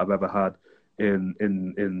summer that I've ever had in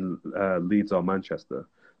Leeds or Manchester.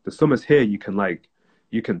 The summers here you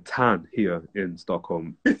can tan here in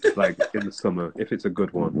Stockholm like in the summer if it's a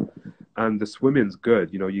good one, and the swimming's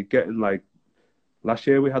good. You're getting like last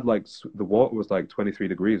year we had like the water was like 23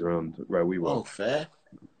 degrees around where we were. Oh, fair.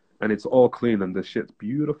 And it's all clean and the shit's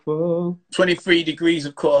beautiful. 23 degrees,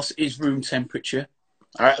 of course, is room temperature.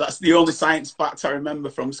 All right, that's the only science fact I remember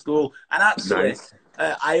from school. And actually, Nice.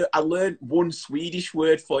 I learned one Swedish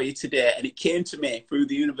word for you today, and it came to me through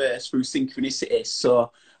the universe, through synchronicity.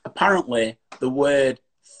 So apparently, the word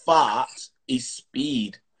fart is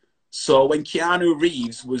speed. So when Keanu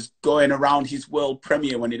Reeves was going around his world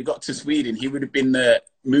premiere when he got to Sweden, he would have been the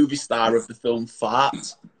movie star of the film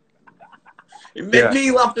Fart. It made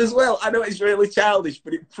me laugh as well. I know it's really childish,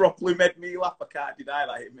 but it properly made me laugh. I can't deny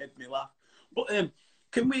that. It made me laugh. But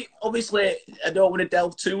can we, obviously, I don't want to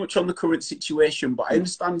delve too much on the current situation, but I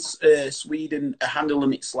understand Sweden are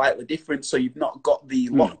handling it slightly different, so you've not got the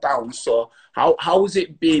lockdown. So how has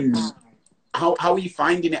it been? How are you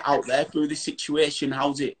finding it out there through this situation?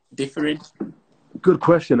 How's it differing? Good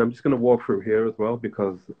question. I'm just going to walk through here as well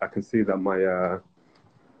because I can see that my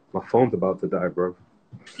phone's about to die, bro.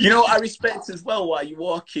 You know what I respect as well while you're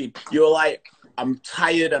walking? You're like, I'm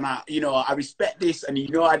tired and I respect this, and you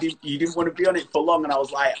didn't want to be on it for long, and I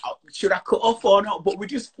was like, should I cut off or not? But we're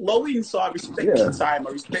just flowing, so I respect your time.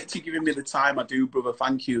 I respect you giving me the time. I do, brother.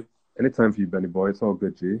 Thank you. Anytime for you, Benny boy. It's all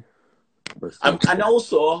good, G. And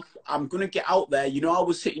also, I'm gonna get out there. I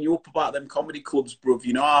was hitting you up about them comedy clubs, bruv.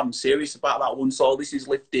 I'm serious about that. Once all this is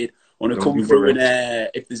lifted, I want to come through, and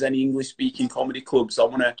if there's any English-speaking comedy clubs,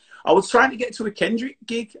 I was trying to get to a Kendrick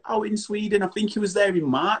gig out in Sweden. I think he was there in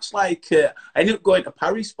March. I ended up going to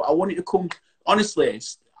Paris, but I wanted to come. Honestly,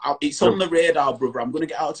 it's on the radar, brother. I'm gonna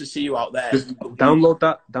get out to see you out there. Just download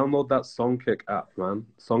that Songkick app, man.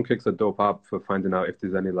 Songkick's a dope app for finding out if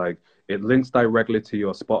there's any it links directly to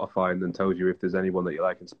your Spotify and then tells you if there's anyone that you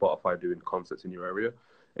like in Spotify doing concerts in your area.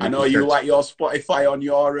 And I know you like your Spotify on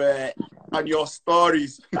your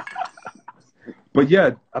stories. But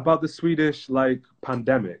yeah, about the Swedish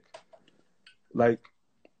pandemic.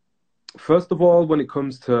 First of all, when it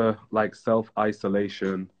comes to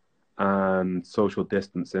self-isolation and social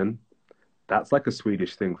distancing, that's a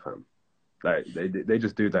Swedish thing, fam. They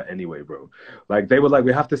just do that anyway, bro. They were like,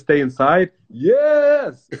 we have to stay inside.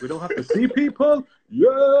 Yes. We don't have to see people.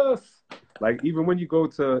 Yes. Even when you go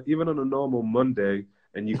to, even on a normal Monday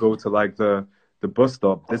and you go to the bus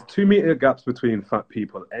stop, there's 2-meter gaps between fat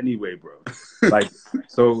people anyway, bro.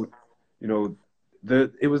 So,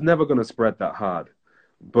 it was never going to spread that hard.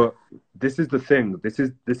 But this is the thing. This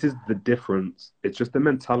is the difference. It's just the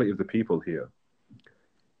mentality of the people here.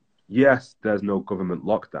 Yes, there's no government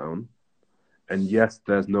lockdown. And yes,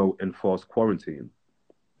 there's no enforced quarantine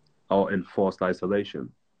or enforced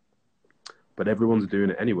isolation. But everyone's doing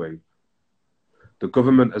it anyway. The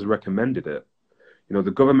government has recommended it. The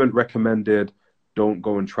government recommended don't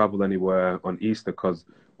go and travel anywhere on Easter because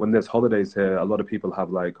when there's holidays here, a lot of people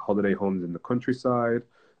have holiday homes in the countryside,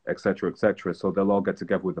 etc., etc. So they'll all get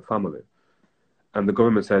together with the family. And the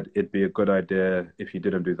government said it'd be a good idea if you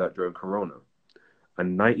didn't do that during Corona.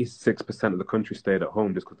 And 96% of the country stayed at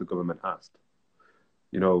home just because the government asked.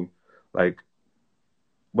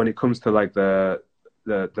 When it comes to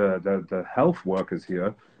the health workers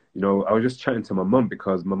here, You know, I was just chatting to my mum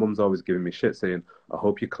because my mum's always giving me shit saying, I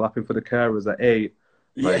hope you're clapping for the carers at 8.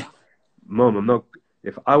 Like, Yeah. mum, I'm not.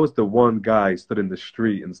 If I was the one guy stood in the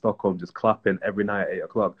street in Stockholm just clapping every night at 8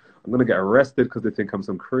 o'clock, I'm gonna get arrested because they think I'm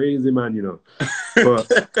some crazy man, you know.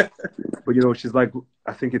 But you know, she's like,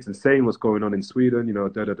 I think it's insane what's going on in Sweden. You know,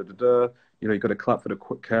 da da da da da. You know, you got to clap for the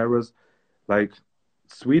carers. Like,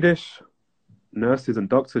 Swedish nurses and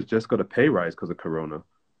doctors just got a pay rise because of Corona.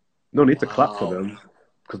 No need to clap for Wow. them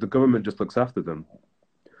because the government just looks after them.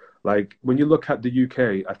 Like, when you look at the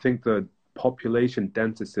UK, I think the population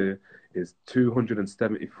density is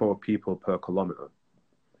 274 people per kilometer,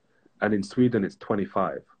 and in Sweden it's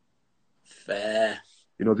 25. Fair.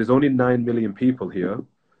 You know, there's only 9 million people here.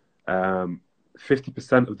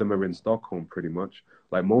 50% of them are in Stockholm, pretty much.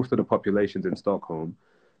 Like, most of the population's in Stockholm.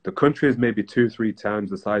 The country is maybe 2, 3 times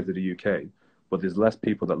the size of the UK, but there's less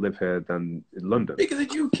people that live here than in London. Bigger than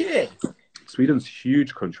UK. Sweden's a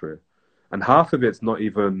huge country, and half of it's not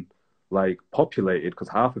even like populated because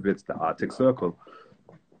half of it's the Arctic Circle.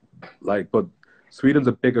 Like, but Sweden's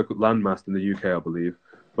a bigger landmass than the UK, I believe,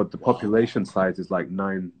 but the Wow. population size is like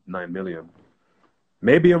 9 million.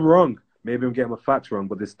 Maybe I'm wrong. Maybe I'm getting my facts wrong,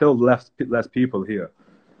 but there's still less people here.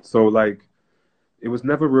 So like, it was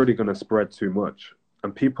never really going to spread too much.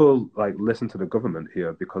 And people like listen to the government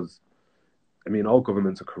here because, I mean, all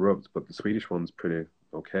governments are corrupt, but the Swedish one's pretty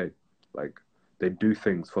okay. Like, they do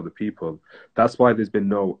things for the people. That's why there's been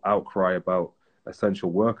no outcry about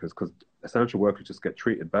essential workers, because essential workers just get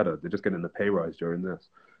treated better. They're just getting the pay rise during this,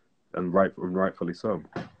 and rightfully so.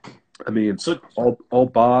 I mean, So all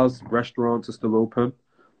bars, restaurants are still open,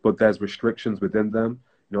 but there's restrictions within them.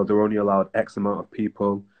 You know, they're only allowed X amount of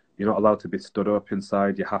people. You're not allowed to be stood up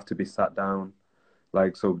inside. You have to be sat down.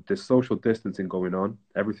 Like, so there's social distancing going on.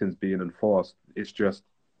 Everything's being enforced. It's just,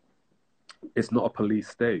 it's not a police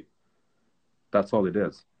state. That's all it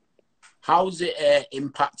is. how's it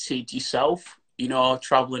impacted yourself, you know,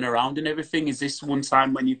 traveling around and everything? Is this one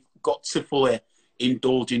time when you've got to fully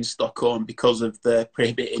indulge in Stockholm because of the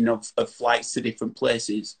prohibiting of flights to different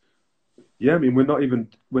places? Yeah, I mean, we're not even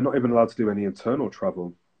allowed to do any internal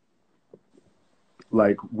travel,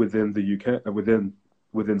 like within the UK,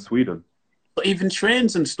 within Sweden. But even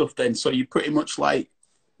trains and stuff then, so you're pretty much like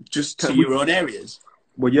just to Can we, your own areas?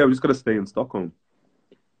 well, yeah, we just got to stay in Stockholm.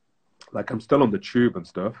 Like, I'm still on the tube and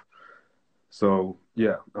stuff. So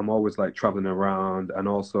yeah, I'm always like traveling around, and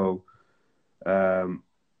also um,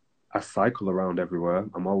 I cycle around everywhere.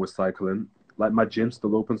 I'm always cycling. Like, my gym's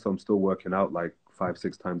still open, so I'm still working out like 5,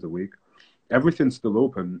 6 times a week. Everything's still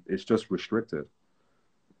open. It's just restricted.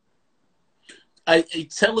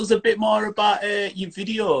 Tell us a bit more about your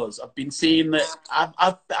videos. I've been seeing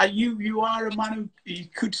that you are a man who you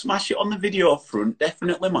could smash it on the video front,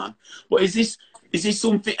 definitely, man. But is this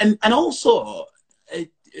something? And also, uh,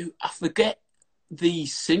 I forget the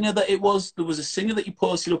singer that it was. There was a singer that you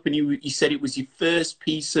posted up, and you said it was your first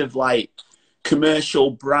piece of like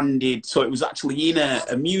commercial branded. So it was actually in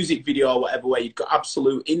a music video or whatever where you got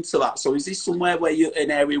absolute into that. So is this somewhere where you're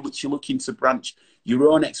an area which you're looking to branch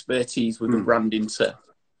your own expertise with the Hmm. brand into?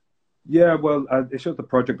 Yeah, well, it's just the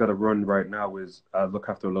project that I run right now is I look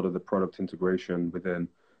after a lot of the product integration within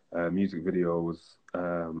music videos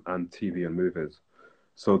and TV and movies.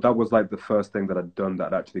 So that was like the first thing that I'd done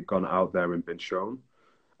that had actually gone out there and been shown.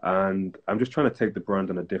 And I'm just trying to take the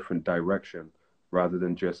brand in a different direction rather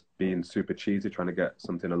than just being super cheesy, trying to get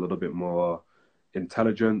something a little bit more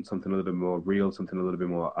intelligent, something a little bit more real, something a little bit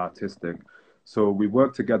more artistic. So we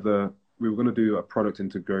worked together. We were going to do a product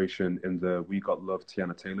integration in the We Got Love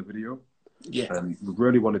Tiana Taylor video, Yeah. and we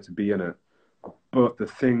really wanted to be in it. But the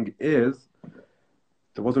thing is,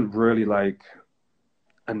 there wasn't really like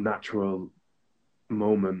a natural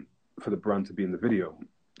moment for the brand to be in the video.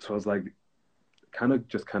 So I was like, kind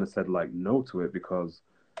of said like no to it because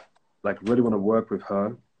like, really want to work with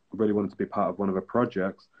her, really wanted to be part of one of her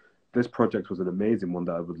projects. This project was an amazing one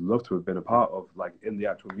that I would love to have been a part of, like in the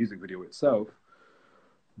actual music video itself.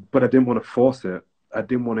 But I didn't want to force it. I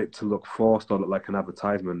didn't want it to look forced or look like an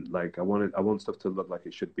advertisement. Like, I want stuff to look like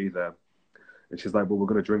it should be there. And she's like, well, we're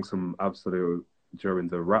gonna drink some Absolute during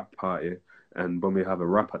the rap party, and when we have a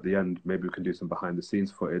rap at the end, maybe we can do some behind the scenes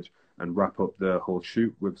footage and wrap up the whole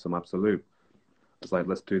shoot with some Absolute. I was like,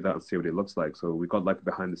 let's do that and see what it looks like. So we got like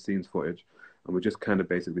behind the scenes footage, and we're just kind of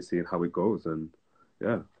basically seeing how it goes, and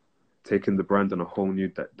yeah, taking the brand in a whole new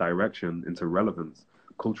direction into relevance,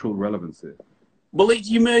 cultural relevancy. Well,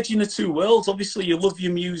 you merging the two worlds. Obviously, you love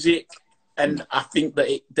your music, and I think that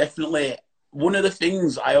it definitely one of the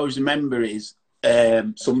things I always remember is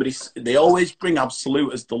they always bring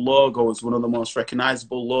Absolute as the logo as one of the most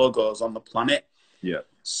recognizable logos on the planet. Yeah.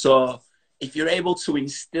 So if you're able to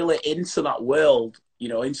instill it into that world, you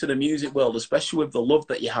know, into the music world, especially with the love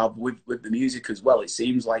that you have with the music as well, it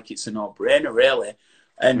seems like it's a no-brainer, really.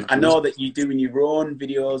 And I know that you're doing your own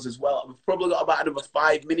videos as well. We've probably got about another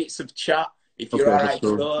 5 minutes of chat, if you're Okay, all that's right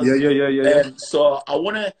with cool. those. Yeah. So I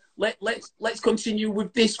want to let's continue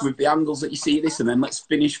with this, with the angles that you see this, and then let's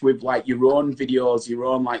finish with like your own videos, your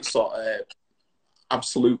own like sort of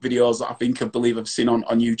absolute videos that I believe I've seen on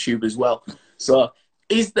YouTube as well. So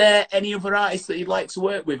is there any other artists that you'd like to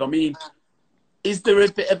work with? I mean, is there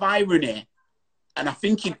a bit of irony? And I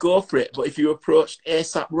think you'd go for it, but if you approached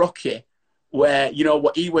ASAP Rocky, where you know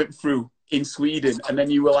what he went through in Sweden, and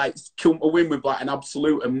then you were like, come to win with like an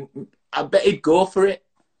absolute, and I bet he'd go for it.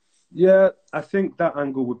 Yeah, I think that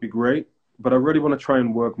angle would be great, but I really want to try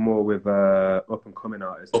and work more with up and coming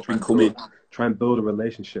artists. Up and coming. Try and build a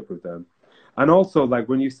relationship with them. And also, like,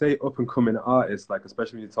 when you say up and coming artists, like,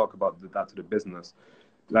 especially when you talk about that to the business,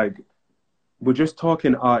 like, we're just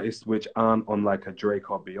talking artists which aren't on like a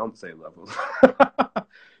Drake or Beyonce level.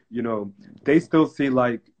 You know, they still see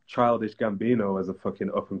like Childish Gambino as a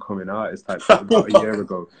fucking up and coming artist type thing about a year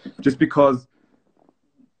ago, just because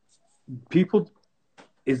people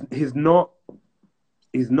he's not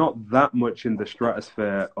that much in the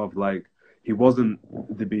stratosphere of like, he wasn't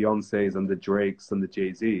the Beyonces and the Drakes and the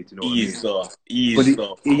Jay-Z. Do you know what I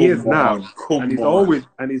mean? He is now, and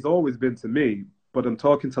he's always been to me. But I'm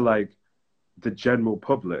talking to like the general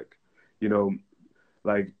public, you know,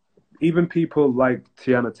 like even people like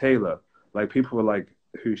Tiana Taylor. Like, people were like,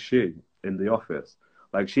 "Who's she?" in the office.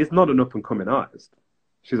 Like, she's not an up and coming artist.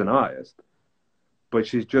 She's an artist, but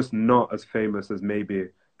she's just not as famous as maybe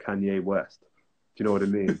Kanye West. Do you know what I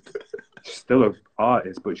mean? She's still an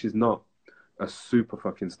artist, but she's not a super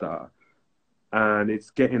fucking star. And it's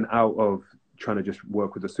getting out of trying to just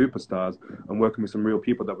work with the superstars and working with some real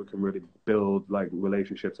people that we can really build like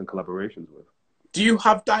relationships and collaborations with. Do you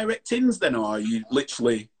have direct-ins then, or are you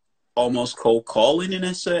literally almost cold calling in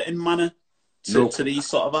a certain manner to these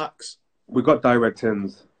sort of acts? We got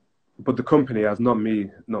direct-ins, but the company has, not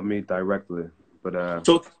me directly. But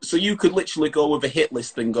so you could literally go with a hit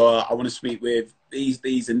list and go, I want to speak with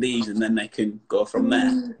these, and these, and then they can go from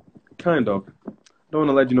there. Kind of. Don't want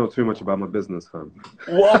to let you know too much about my business, fam.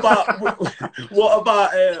 What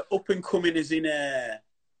about up and coming? As in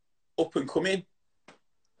up and coming?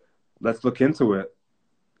 Let's look into it.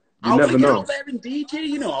 I want to get out there and DJ.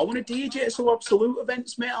 You know, I want to DJ at some Absolute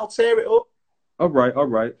events, mate. I'll tear it up. All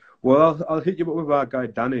right. Well, I'll hit you up with our guy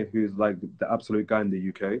Danny, who's like the Absolute guy in the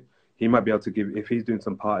UK. He might be able to give, if he's doing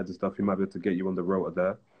some parties and stuff, he might be able to get you on the road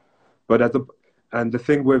there. But and the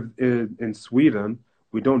thing with in Sweden,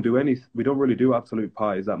 we don't really do Absolute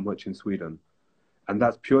parties that much in Sweden, and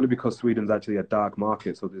that's purely because Sweden's actually a dark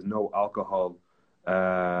market, so there's no alcohol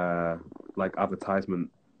like advertisement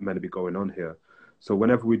meant to be going on here. So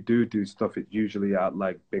whenever we do stuff, it's usually at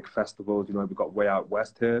like big festivals. You know, we've got Way Out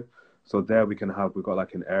West here, so there we've got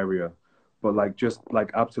like an area, but like just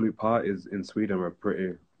like Absolute parties in Sweden are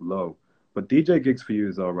pretty low. But DJ gigs for you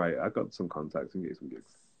is all right. I got some contacts and get some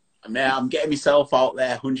gigs. Man, I'm getting myself out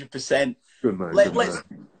there 100%. Good man.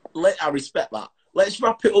 I respect that. Let's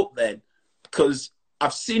wrap it up then, because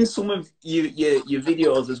I've seen some of your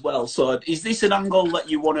videos as well. So is this an angle that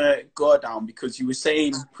you want to go down? Because you were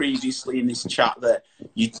saying previously in this chat that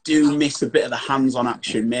you do miss a bit of the hands-on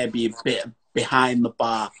action, maybe a bit behind the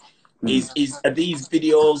bar. Are these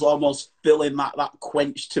videos almost filling that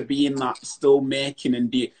quench to be in that still making?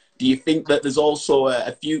 And do you think that there's also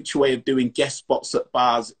a future way of doing guest spots at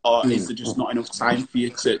bars, or is there just not enough time for you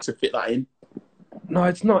to fit that in? No,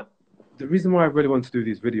 it's not. The reason why I really want to do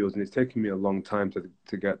these videos, and it's taking me a long time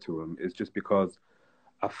to get to them, is just because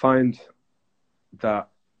I find that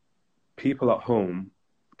people at home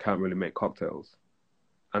can't really make cocktails.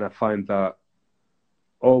 And I find that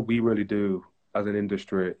all we really do as an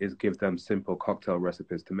industry is give them simple cocktail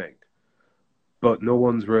recipes to make. But no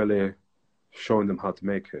one's really showing them how to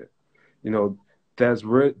make it. You know, there has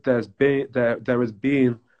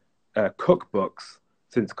been cookbooks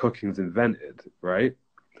since cooking's invented, right?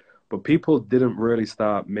 But people didn't really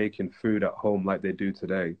start making food at home like they do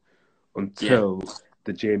today until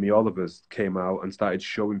the Jamie Olivers came out and started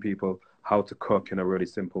showing people how to cook in a really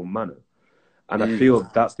simple manner. And I feel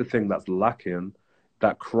that's the thing that's lacking,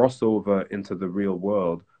 that crossover into the real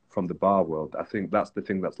world from the bar world. I think that's the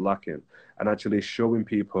thing that's lacking. And actually showing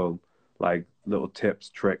people like little tips,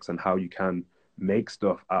 tricks, and how you can make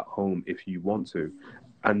stuff at home if you want to,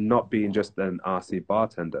 and not being just an RC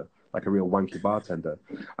bartender, like a real wanky bartender.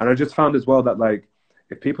 And I just found as well that like,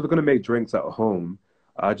 if people are going to make drinks at home,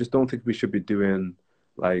 I just don't think we should be doing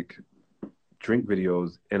like drink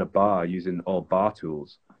videos in a bar using all bar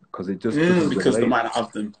tools. because it just doesn't because they relate. might not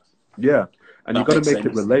have them. Yeah, and you That got to makes make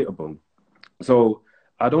it sense. relatable. So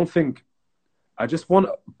I don't think I just want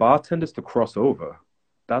bartenders to cross over.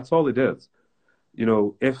 That's all it is. You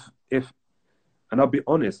know, if and I'll be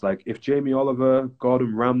honest, like if Jamie Oliver,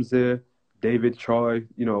 Gordon Ramsay, David Choi,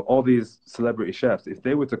 you know, all these celebrity chefs, if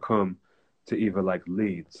they were to come to either like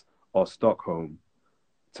Leeds or Stockholm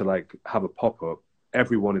to like have a pop up,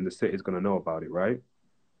 everyone in the city is going to know about it, right?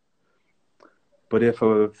 But if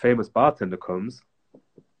a famous bartender comes,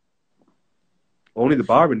 only the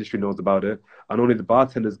bar industry knows about it, and only the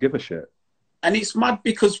bartenders give a shit. And it's mad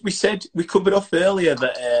because we covered off earlier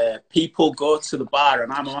that people go to the bar,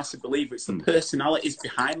 and I'm a massive believer. It's the personalities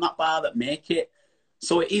behind that bar that make it.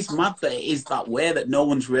 So it is mad that it is that way that no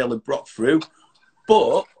one's really brought through.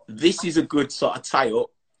 But this is a good sort of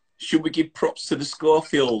tie-up. Should we give props to the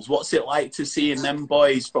Schofields? What's it like to seeing them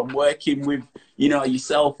boys from working with, you know,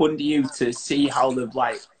 yourself under you to see how they've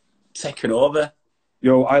like taken over?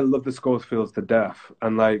 Yo, I love the Schofields to death,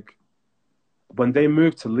 and like when they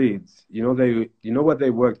moved to Leeds, you know where they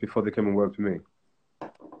worked before they came and worked with me. You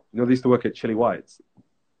know, they used to work at Chili White's.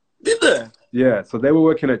 Did they? Yeah, so they were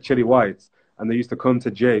working at Chili White's, and they used to come to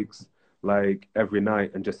Jake's like every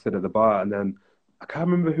night and just sit at the bar. And then I can't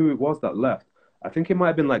remember who it was that left. I think it might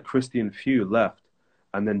have been like Christian Few left,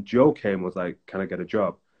 and then Joe came and was like, "Can I get a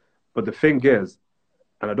job?" But the thing is,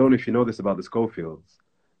 and I don't know if you know this about the Schofields,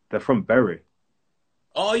 they're from Bury.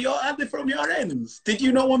 Oh, are they from your ends? Did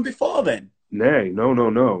you know one before then? Nay, no, no,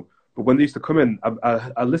 no. But when they used to come in,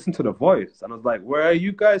 I listened to the voice and I was like, "Where are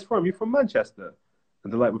you guys from? You from Manchester?"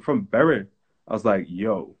 And they're like, "We're from Bury." I was like,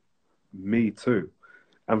 "Yo, me too."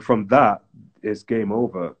 And from that, it's game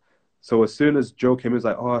over. So as soon as Joe came in, he was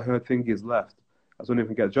like, "Oh, I heard Thingy's left." I don't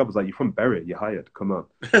even get a job. I was like, "You're from Bury. You're hired. Come on."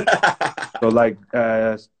 So like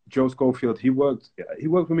Joe Schofield, he worked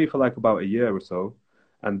with me for like about a year or so,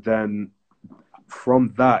 and then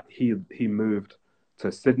from that he moved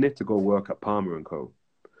to Sydney to go work at Palmer and Co.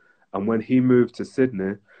 And when he moved to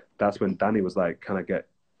Sydney, that's when Danny was like, can I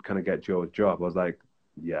get Joe a job?" I was like,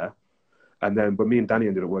 "Yeah." And then, but me and Danny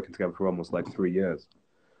ended up working together for almost like 3 years.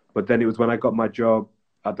 But then it was when I got my job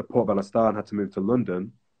at the Port Bella Star and had to move to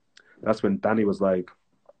London. That's when Danny was like,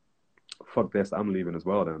 "Fuck this, I'm leaving as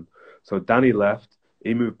well then." So Danny left.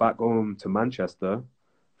 He moved back home to Manchester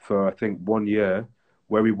for I think 1 year,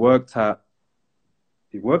 where he worked at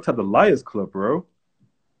the Liars Club, bro.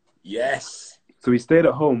 Yes. So he stayed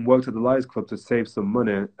at home, worked at the Liars Club to save some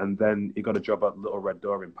money, and then he got a job at Little Red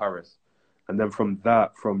Door in Paris. And then from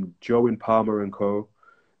that, from Joe in Palmer and Co.,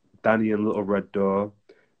 Danny in Little Red Door,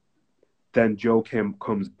 then Joe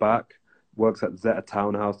comes back, works at Zeta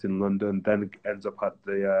Townhouse in London, then ends up at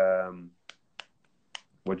the,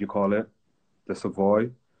 what do you call it? The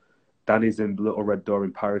Savoy. Danny's in Little Red Door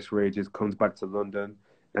in Paris for ages, comes back to London,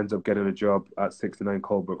 ends up getting a job at 69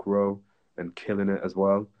 Colebrook Row and killing it as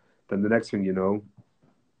well. Then the next thing you know,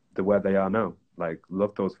 they're where they are now. Like,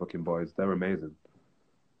 love those fucking boys. They're amazing.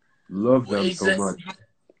 Love them so much.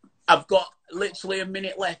 I've got literally a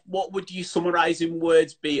minute left. What would you summarise in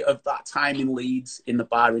words be of that time in Leeds in the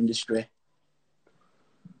bar industry?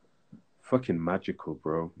 Fucking magical,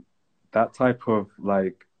 bro. That type of,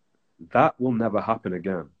 like, that will never happen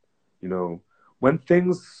again. You know, when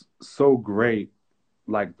things so great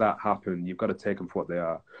like that happen, you've got to take them for what they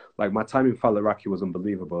are. Like, my time in Faliraki was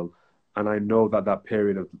unbelievable. And I know that that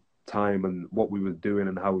period of time and what we were doing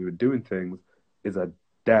and how we were doing things is a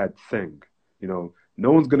dead thing. You know,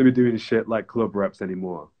 no one's going to be doing shit like club reps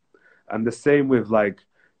anymore. And the same with like,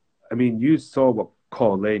 I mean, you saw what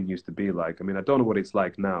Core Lane used to be like. I mean, I don't know what it's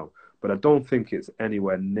like now, but I don't think it's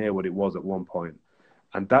anywhere near what it was at one point.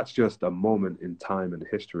 And that's just a moment in time and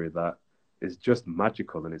history that is just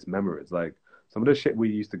magical in its memories. Like, some of the shit we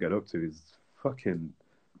used to get up to is fucking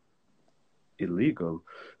illegal.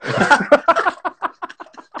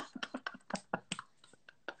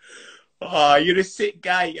 Oh, you're a sick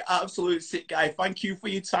guy. You're absolute sick guy. Thank you for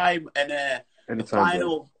your time. And the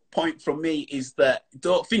final point from me is that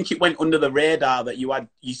don't think it went under the radar that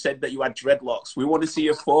you said that you had dreadlocks. We want to see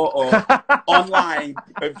a photo online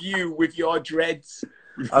of you with your dreads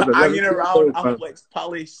hanging around Affleck's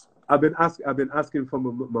Palace. I've been asking for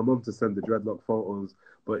my mum to send the dreadlock photos,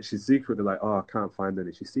 but she's secretly like, "Oh, I can't find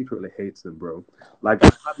any." She secretly hates them, bro. Like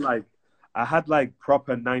I had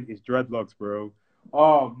proper 90s dreadlocks, bro.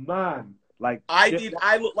 Oh man, like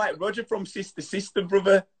I look like Roger from Sister Sister,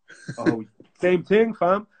 brother. Oh, same thing,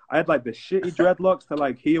 fam. I had like the shitty dreadlocks to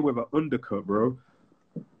like here with an undercut, bro.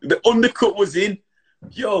 The undercut was in.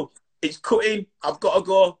 Yo, it's cutting. I've got to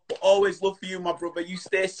go. But always love for you, my brother. You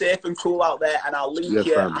stay safe and cool out there, and I'll link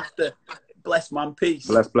you after. Bless, man. Peace.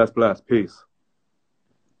 Bless. Peace.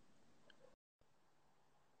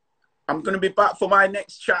 I'm going to be back for my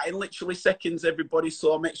next chat in literally seconds, everybody.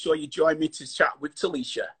 So make sure you join me to chat with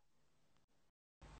Talisha.